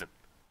season.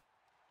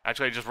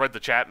 Actually, I just read the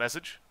chat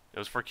message. It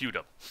was for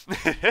Q-Dub.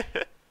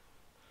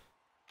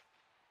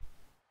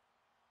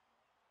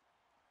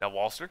 Now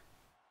Walster.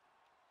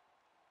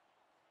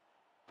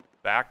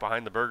 Back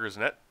behind the Burgers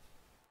net.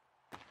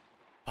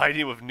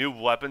 Fighting with new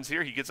weapons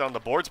here. He gets on the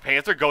boards.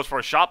 Panther goes for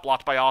a shot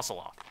blocked by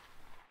Ocelov.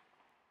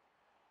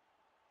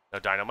 Now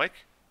Dynamite.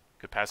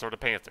 Good pass over to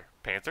Panther.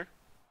 Panther.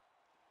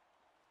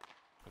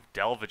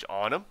 Delvage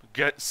on him.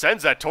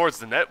 Sends that towards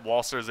the net.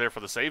 Walster's there for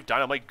the save.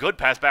 Dynamite. Good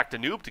pass back to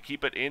Noob to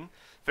keep it in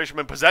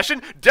Fisherman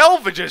possession.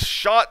 Delvage's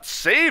shot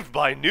saved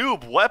by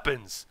Noob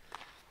Weapons.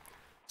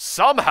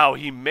 Somehow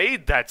he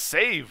made that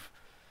save.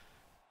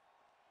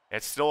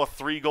 It's still a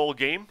 3-goal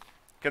game.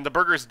 Can the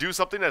Burgers do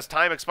something as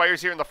time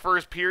expires here in the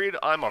first period?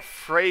 I'm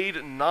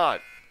afraid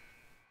not.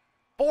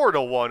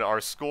 4-1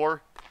 our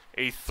score.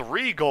 A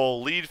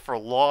 3-goal lead for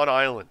Long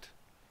Island.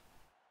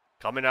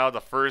 Coming out of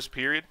the first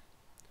period.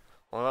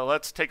 Well,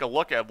 let's take a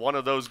look at one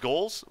of those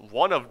goals.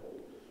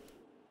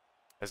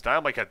 As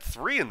Dynamite had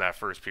 3 in that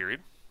first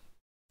period.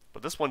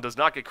 But this one does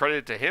not get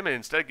credited to him and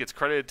instead gets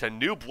credited to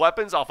Noob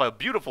Weapons off a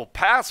beautiful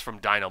pass from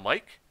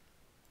Dynamite.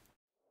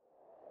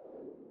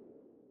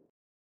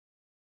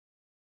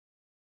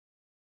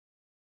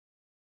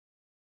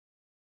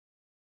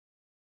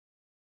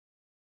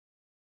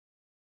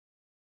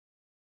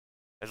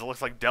 As it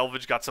looks like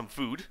Delvage got some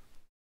food.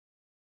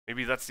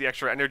 Maybe that's the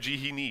extra energy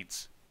he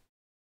needs.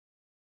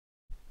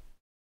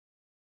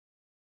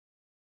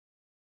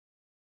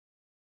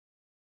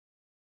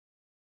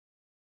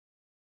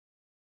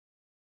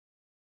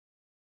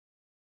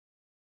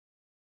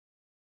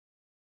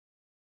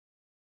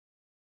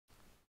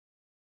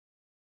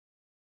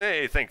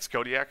 Hey, thanks,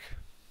 Kodiak.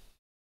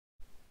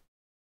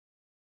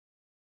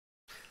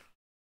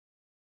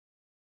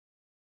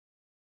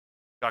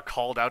 Got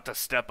called out to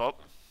step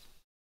up.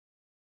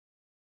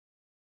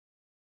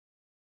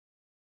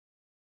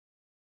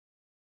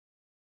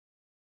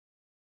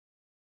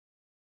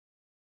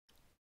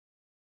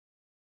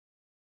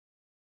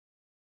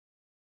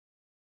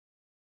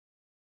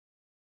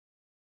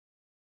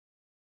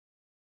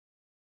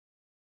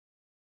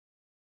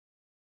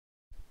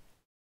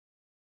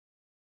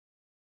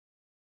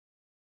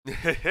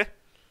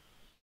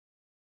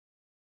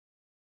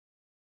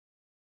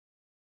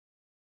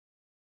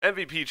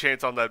 MVP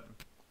chance on that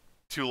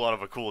too long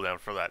of a cooldown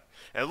for that.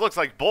 And it looks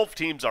like both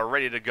teams are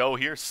ready to go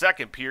here.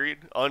 Second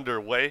period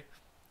underway.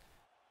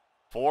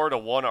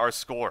 4-1 our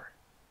score.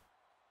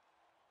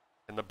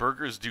 And the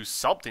Burgers do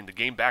something to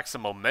gain back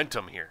some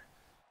momentum here.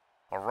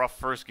 A rough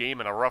first game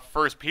and a rough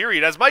first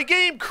period as my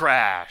game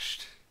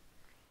crashed.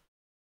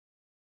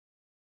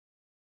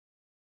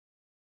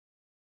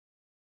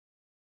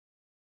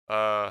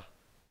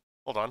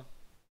 Hold on.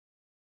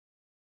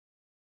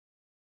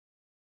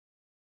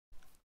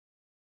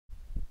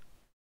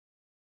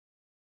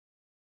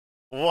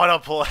 What a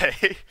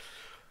play.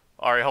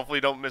 Alright,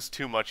 hopefully don't miss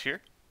too much here.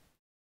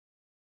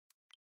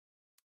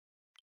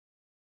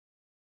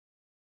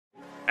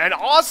 And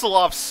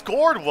Ocelot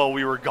scored while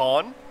we were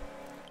gone.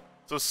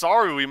 So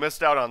sorry we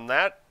missed out on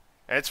that.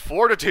 And it's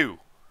 4-2.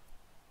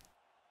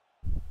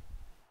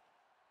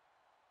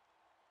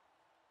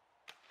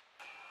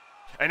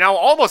 And now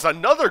almost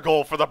another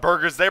goal for the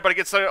Burgers there, but it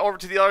gets sent over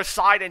to the other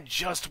side and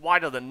just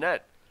wide of the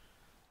net.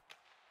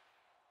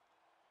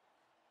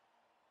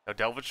 Now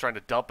Delvage trying to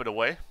dump it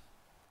away.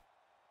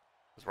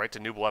 It's right to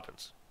Noob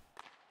Weapons.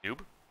 Noob.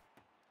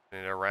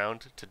 And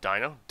around to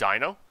Dino.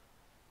 Dino.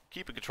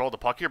 Keeping control of the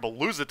puck here, but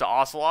lose it to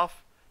Ocelot.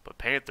 But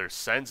Panther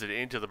sends it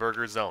into the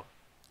Burger zone.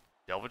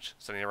 Delvage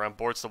sending it around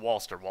boards to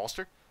Walster.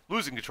 Walster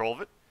losing control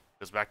of it.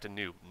 Goes back to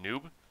Noob.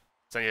 Noob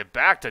sending it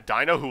back to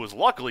Dino, who was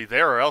luckily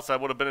there, or else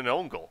that would have been an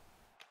own goal.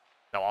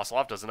 Now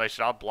Ocelot does a nice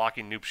job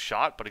blocking Noob's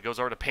shot, but it goes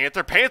over to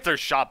Panther. Panther's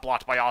shot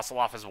blocked by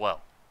Ocelot as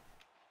well.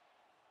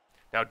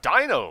 Now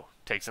Dino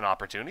takes an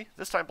opportunity,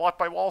 this time blocked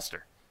by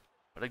Walster.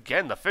 But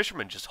again, the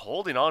Fisherman just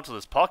holding on to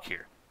this puck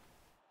here.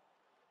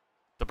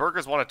 The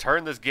Burgers want to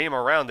turn this game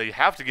around. They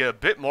have to get a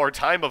bit more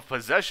time of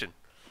possession.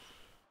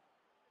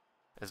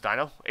 As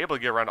Dino able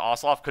to get around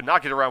Ocelot, could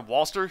not get around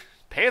Walster.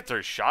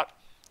 Panther's shot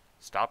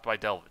stopped by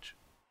Delvage.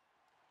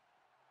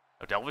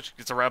 Now Delvage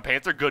gets around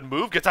Panther. Good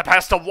move. Gets a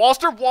pass to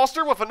Walster.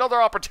 Walster with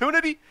another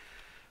opportunity.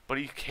 But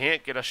he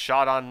can't get a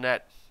shot on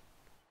net.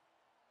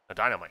 Now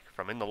Dynamite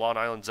from in the Long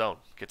Island zone.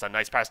 Gets a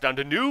nice pass down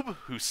to Noob,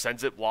 who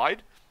sends it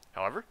wide.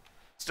 However,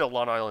 still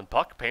Long Island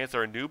puck.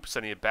 Panther and Noob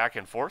sending it back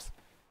and forth.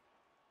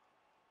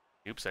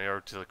 Noob sending it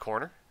over to the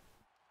corner.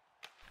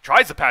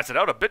 Tries to pass it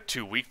out. A bit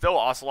too weak, though.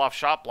 Ocelot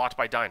shot blocked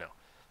by Dino.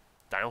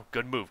 Dino,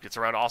 good move. Gets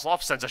around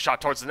Ocelot. Sends a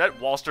shot towards the net.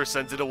 Walster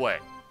sends it away.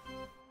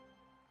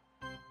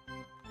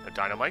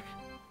 Dynamite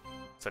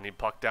sending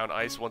puck down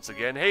ice once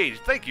again. Hey,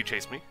 thank you,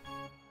 Chase Me.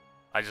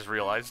 I just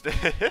realized.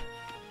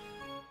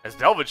 As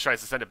Delvage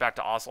tries to send it back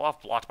to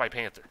Ocelot, blocked by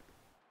Panther.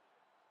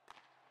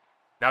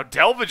 Now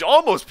Delvage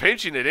almost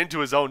pinching it into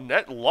his own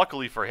net,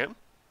 luckily for him.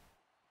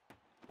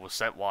 Was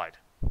sent wide.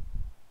 Now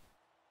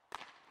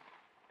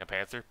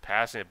Panther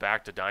passing it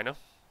back to Dino.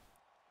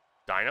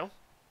 Dino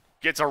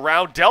gets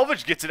around.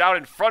 Delvage gets it out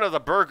in front of the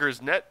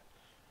Burgers net.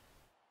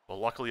 Well,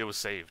 luckily it was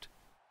saved.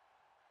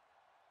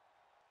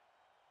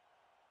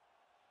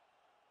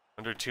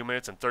 Under 2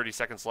 minutes and 30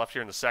 seconds left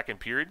here in the second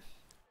period.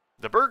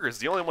 The Burgers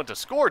the only one to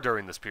score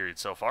during this period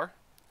so far,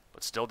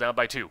 but still down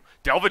by 2.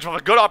 Delvage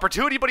with a good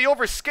opportunity, but he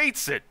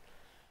overskates it.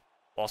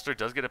 Walster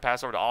does get a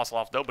pass over to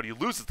Ocelot, though, but he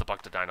loses the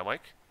puck to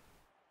Dynamite.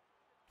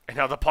 And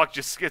now the puck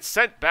just gets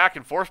sent back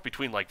and forth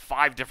between like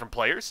 5 different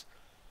players.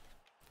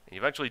 And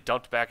eventually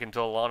dumped back into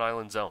the Long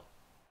Island zone.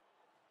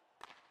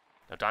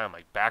 Now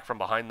Dynamite back from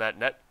behind that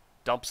net.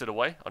 Dumps it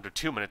away. Under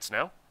 2 minutes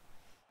now.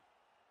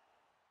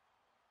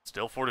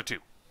 Still 4-2.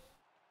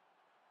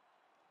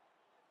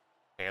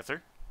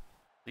 Panther.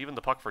 Leaving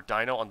the puck for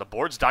Dino on the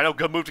boards. Dino,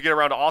 good move to get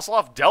around to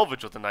Oslov.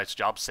 Delvich with a nice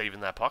job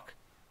saving that puck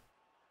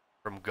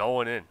from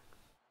going in.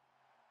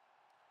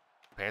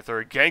 Panther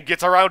again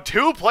gets around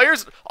 2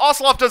 players.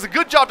 Oslov does a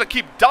good job to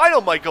keep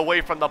Dynamite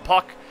away from the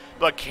puck,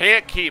 but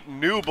can't keep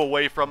Noob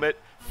away from it.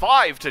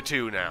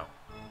 5-2 now.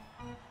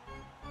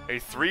 A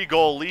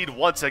 3-goal lead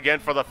once again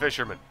for the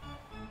Fisherman.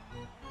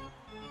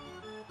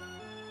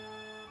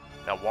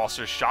 Now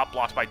Walster's shot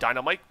blocked by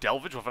Dynamite.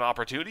 Delvich with an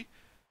opportunity.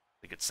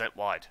 They get sent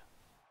wide.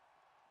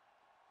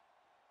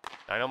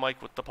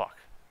 Dynamite with the puck.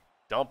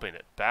 Dumping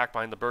it back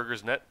behind the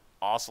Burgers net.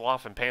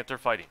 Oslov and Panther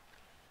fighting.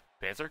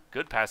 Panther,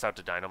 good pass out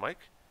to Dynamite.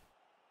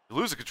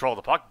 Loses control of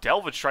the puck.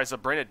 Delvich tries to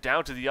bring it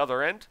down to the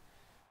other end.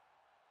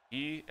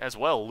 He, as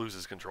well,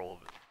 loses control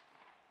of it.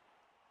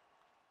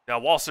 Now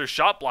Walster's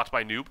shot blocked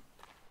by Noob.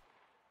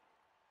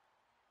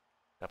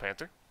 Now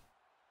Panther.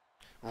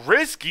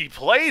 Risky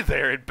play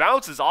there. It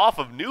bounces off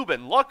of Noob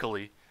and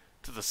luckily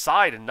to the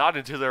side and not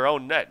into their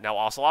own net. Now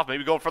Oslov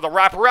maybe going for the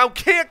wraparound.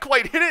 Can't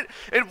quite hit it.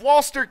 And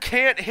Walster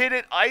can't hit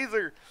it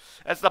either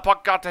as the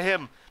puck got to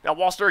him. Now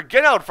Walster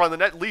again out in front of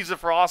the net. Leaves it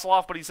for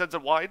Oslov, but he sends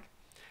it wide.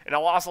 And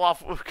now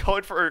Oslov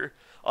going for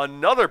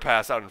another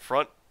pass out in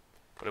front,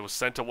 but it was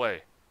sent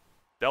away.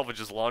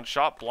 Delvich's launch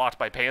shot blocked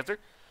by Panther.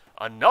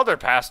 Another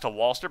pass to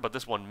Walster, but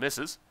this one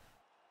misses.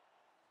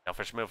 Now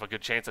Fisherman with a good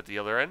chance at the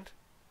other end.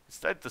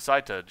 Instead,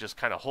 decide to just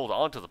kind of hold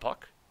on to the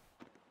puck.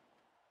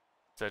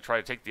 To try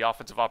to take the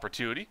offensive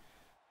opportunity.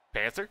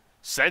 Panther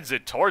sends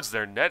it towards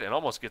their net and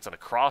almost gets an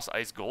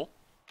across-ice goal.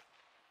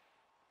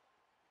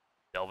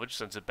 Delvich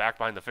sends it back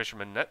behind the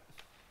Fisherman net.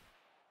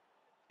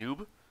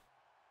 Noob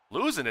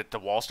losing it to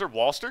Walster.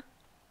 Walster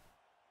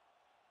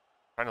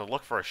trying to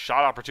look for a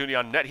shot opportunity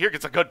on net. Here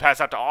gets a good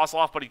pass out to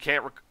Oslov, but he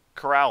can't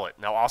corral it.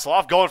 Now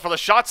Oslov going for the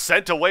shot,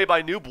 sent away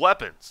by Noob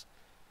Weapons.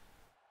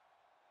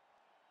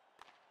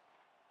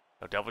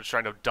 Now Delvich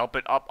trying to dump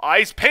it up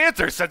ice.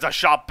 Panther sends a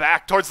shot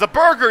back towards the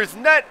Burgers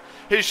net.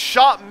 His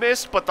shot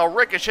missed, but the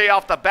ricochet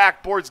off the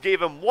backboards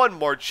gave him one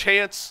more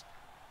chance.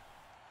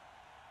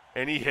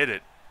 And he hit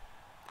it.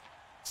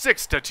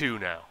 6-2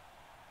 now.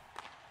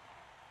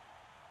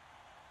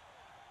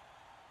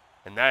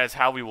 And that is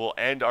how we will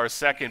end our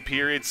second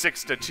period.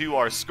 6-2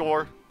 our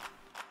score.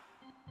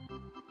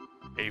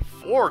 A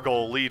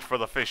 4-goal lead for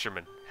the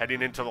Fishermen,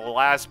 heading into the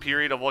last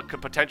period of what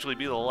could potentially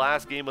be the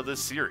last game of this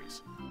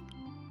series.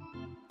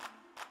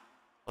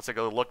 Let's take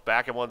a look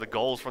back at one of the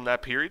goals from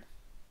that period.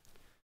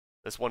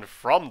 This one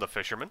from the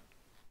Fishermen.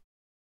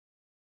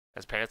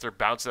 As Panther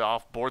bounces it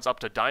off boards up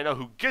to Dino,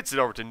 who gets it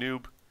over to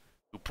Noob,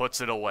 who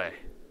puts it away.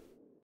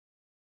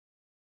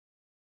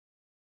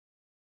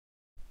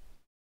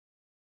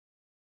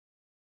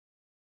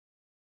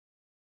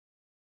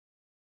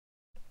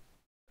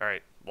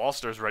 Alright,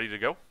 Walster's ready to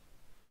go.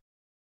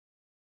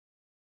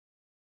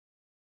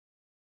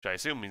 Which I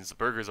assume means the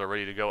Burgers are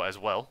ready to go as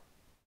well.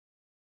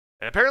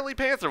 And apparently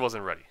Panther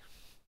wasn't ready.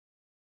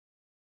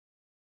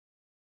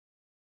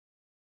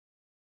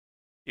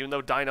 Even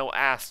though Dino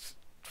asked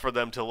for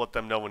them to let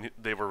them know when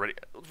they were ready.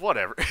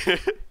 Whatever.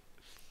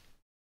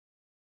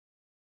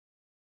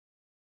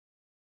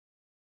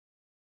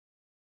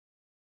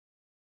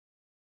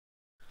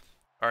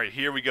 Alright,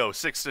 here we go.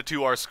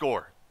 6-2 our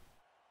score.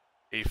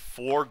 A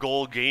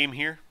 4-goal game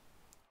here.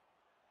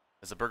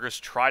 As the Burgers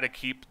try to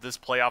keep this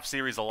playoff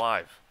series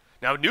alive.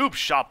 Now Noob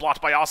shot blocked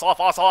by Oslov.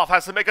 Oslov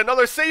has to make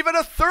another save and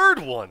a third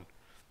one.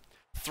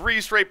 3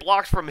 straight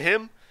blocks from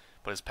him,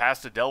 but his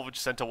pass to Delvich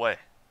sent away.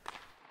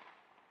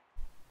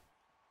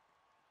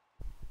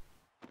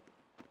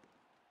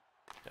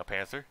 Now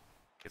Panther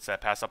gets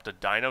that pass up to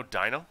Dino.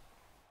 Dino.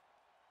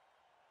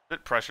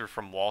 Bit pressure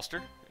from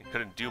Walster. He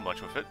couldn't do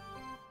much with it.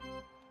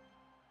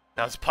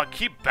 Now this puck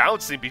keep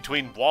bouncing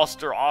between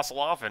Walster,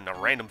 Oslov, and a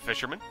random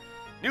Fisherman.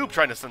 Noob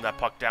trying to send that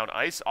puck down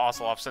ice.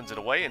 Oslov sends it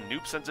away, and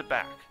Noob sends it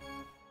back.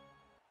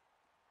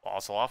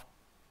 Oslov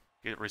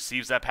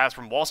receives that pass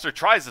from Walster,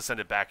 tries to send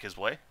it back his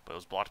way, but it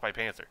was blocked by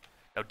Panther.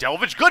 Now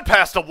Delvich, good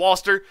pass to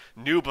Walster.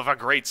 Noob with a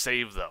great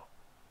save, though.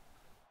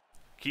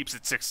 Keeps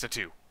it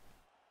 6-2.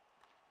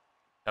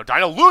 Now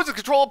Dino loses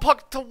control of the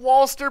puck to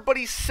Walster, but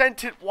he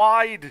sent it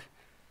wide.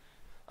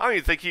 I don't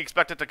even think he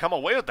expected to come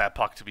away with that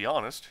puck, to be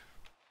honest.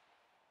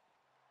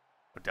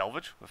 But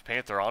Delvich with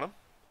Panther on him.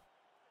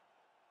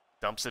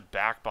 Dumps it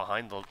back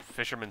behind the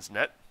Fisherman's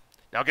net.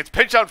 Now gets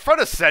pinched out in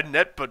front of said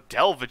net, but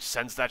Delvich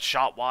sends that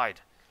shot wide.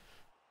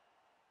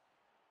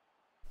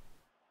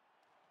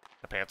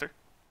 The Panther.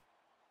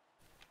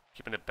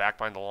 Keeping it back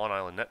behind the Long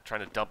Island net,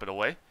 trying to dump it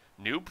away.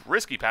 Noob,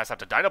 risky pass out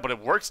to Dino, but it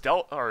works.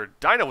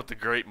 Dino with the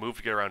great move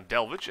to get around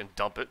Delvich and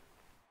dump it.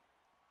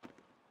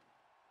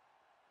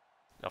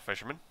 Now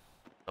Fisherman.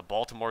 The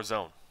Baltimore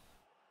zone.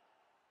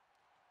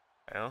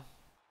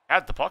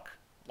 Had the puck.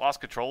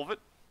 Lost control of it,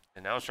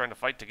 and now is trying to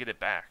fight to get it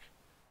back.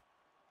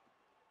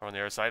 On the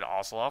other side,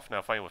 Ocelov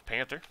now fighting with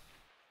Panther.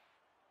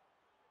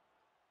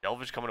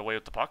 Delvich coming away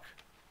with the puck.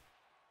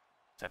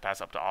 That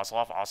pass up to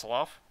Ocelov.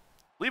 Ocelov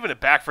leaving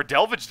it back for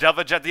Delvich.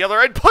 Delvich at the other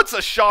end puts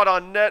a shot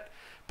on net,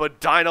 but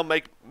Dino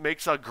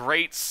makes a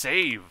great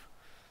save.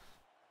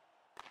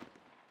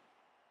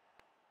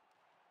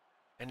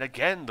 And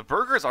again, the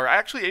Burghers are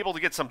actually able to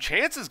get some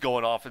chances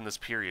going off in this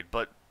period,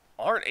 but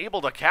aren't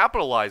able to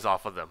capitalize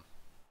off of them.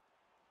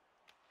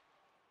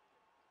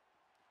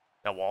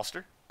 Now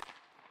Walster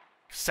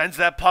sends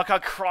that puck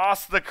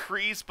across the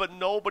crease, but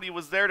nobody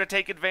was there to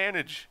take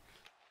advantage.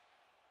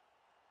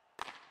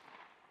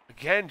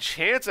 Again,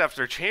 chance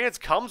after chance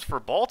comes for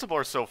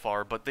Baltimore so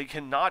far, but they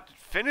cannot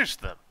finish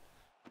them.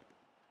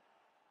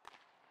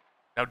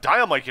 Now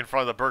Dynamite in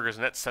front of the Burghers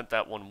net sent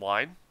that one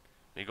wide.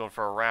 He's going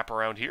for a wrap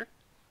around here.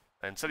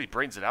 And instead he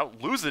brings it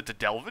out, loses it to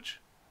Delvich.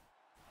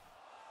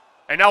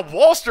 And now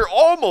Walster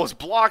almost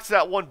blocks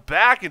that one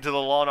back into the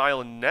Long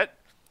Island net.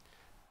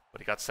 But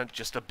he got sent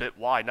just a bit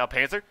wide. Now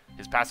Panther,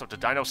 his pass up to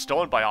Dino,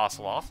 stolen by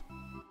Ocelov.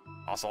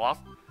 Ocelov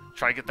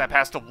trying to get that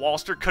pass to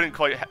Walster, couldn't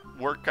quite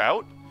work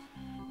out.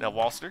 Now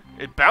Walster,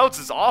 it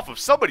bounces off of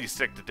somebody's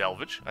stick to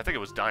Delvich. I think it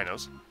was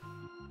Dino's.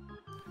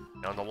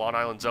 Now in the Long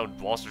Island zone,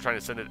 Walster trying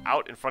to send it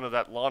out in front of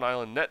that Long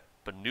Island net,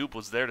 but Noob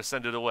was there to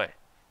send it away.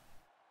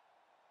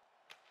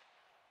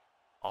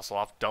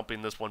 Ocelov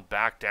dumping this one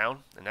back down,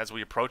 and as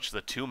we approach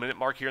the 2-minute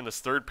mark here in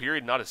this third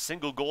period, not a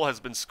single goal has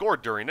been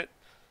scored during it.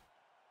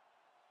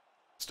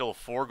 Still a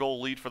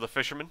 4-goal lead for the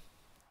Fishermen.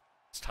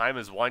 This time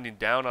is winding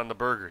down on the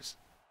Burghers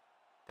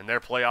and their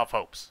playoff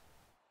hopes.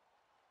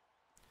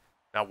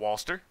 Now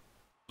Walster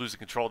losing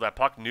control of that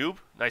puck. Noob,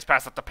 nice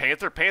pass up to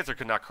Panther. Panther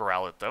could not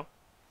corral it though.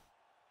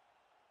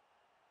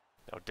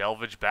 Now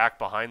Delvich back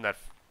behind that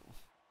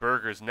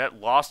Burghers net,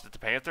 lost it to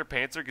Panther.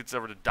 Panther gets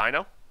over to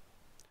Dino.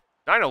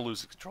 Dino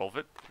loses control of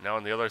it. Now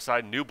on the other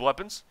side, Noob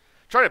weapons.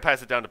 Trying to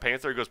pass it down to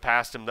Panther. He goes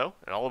past him though,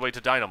 and all the way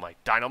to Dynamite.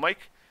 Dynamite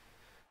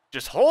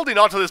just holding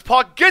onto this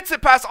puck, gets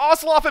it past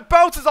Ocelov, it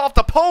bounces off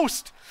the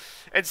post!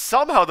 And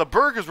somehow the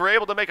Burghers were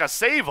able to make a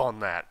save on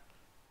that.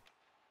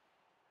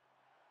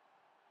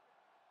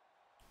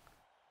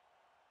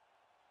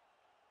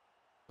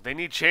 They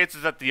need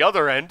chances at the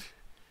other end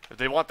if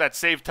they want that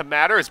save to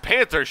matter, as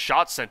Panther's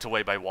shot sent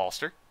away by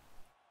Walster.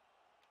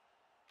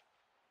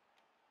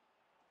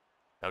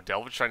 Now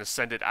Delvich trying to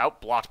send it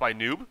out, blocked by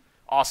Noob.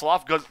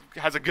 Ocelov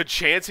has a good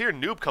chance here.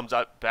 Noob comes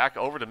out back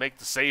over to make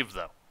the save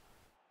though.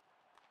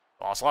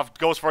 Ocelov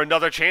goes for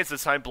another chance,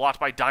 this time blocked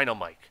by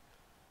Dynamite.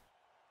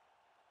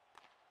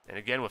 And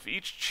again, with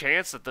each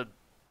chance that the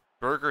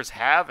Burghers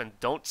have and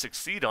don't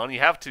succeed on, you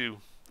have to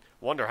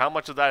wonder how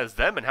much of that is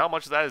them and how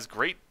much of that is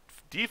great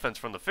defense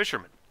from the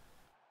Fishermen.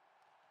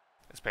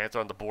 As Panther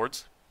on the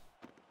boards.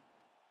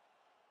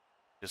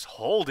 Just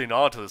holding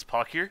on to this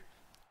puck here.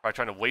 Probably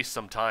trying to waste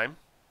some time.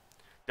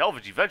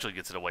 Delvich eventually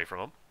gets it away from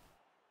him.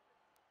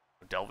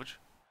 Delvich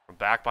from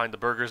back behind the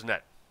Burghers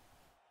net.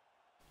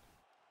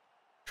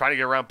 Trying to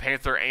get around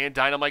Panther and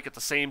Dynamite at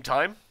the same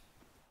time.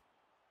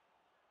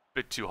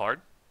 Bit too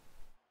hard.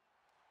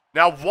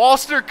 Now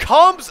Walster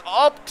comes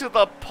up to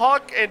the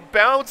puck and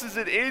bounces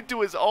it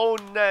into his own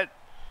net.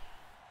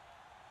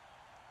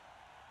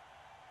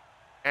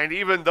 And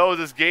even though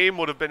this game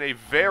would have been a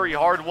very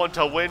hard one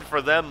to win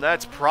for them,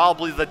 that's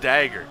probably the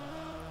dagger.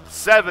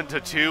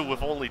 7-2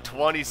 with only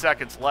 20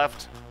 seconds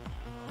left.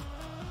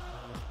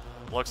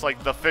 Looks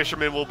like the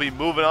Fishermen will be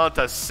moving on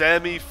to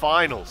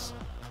semifinals.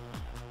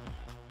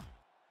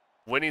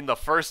 Winning the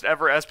first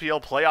ever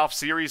SPL playoff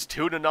series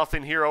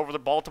 2-0 here over the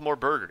Baltimore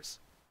Burghers.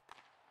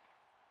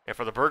 And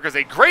for the Burghers,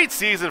 a great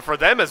season for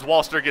them as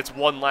Walster gets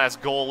one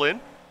last goal in.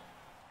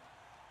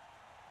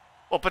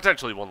 Well,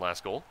 potentially one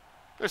last goal.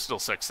 There's still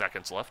 6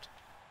 seconds left.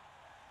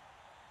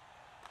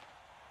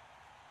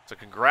 So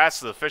congrats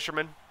to the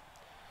Fishermen.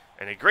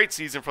 And a great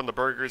season from the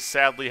Burghers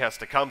sadly has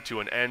to come to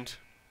an end.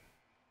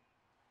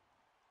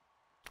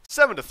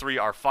 7-3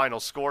 our final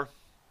score.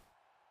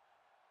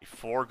 A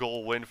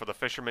 4-goal win for the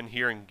Fishermen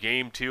here in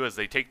Game 2 as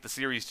they take the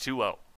series 2-0.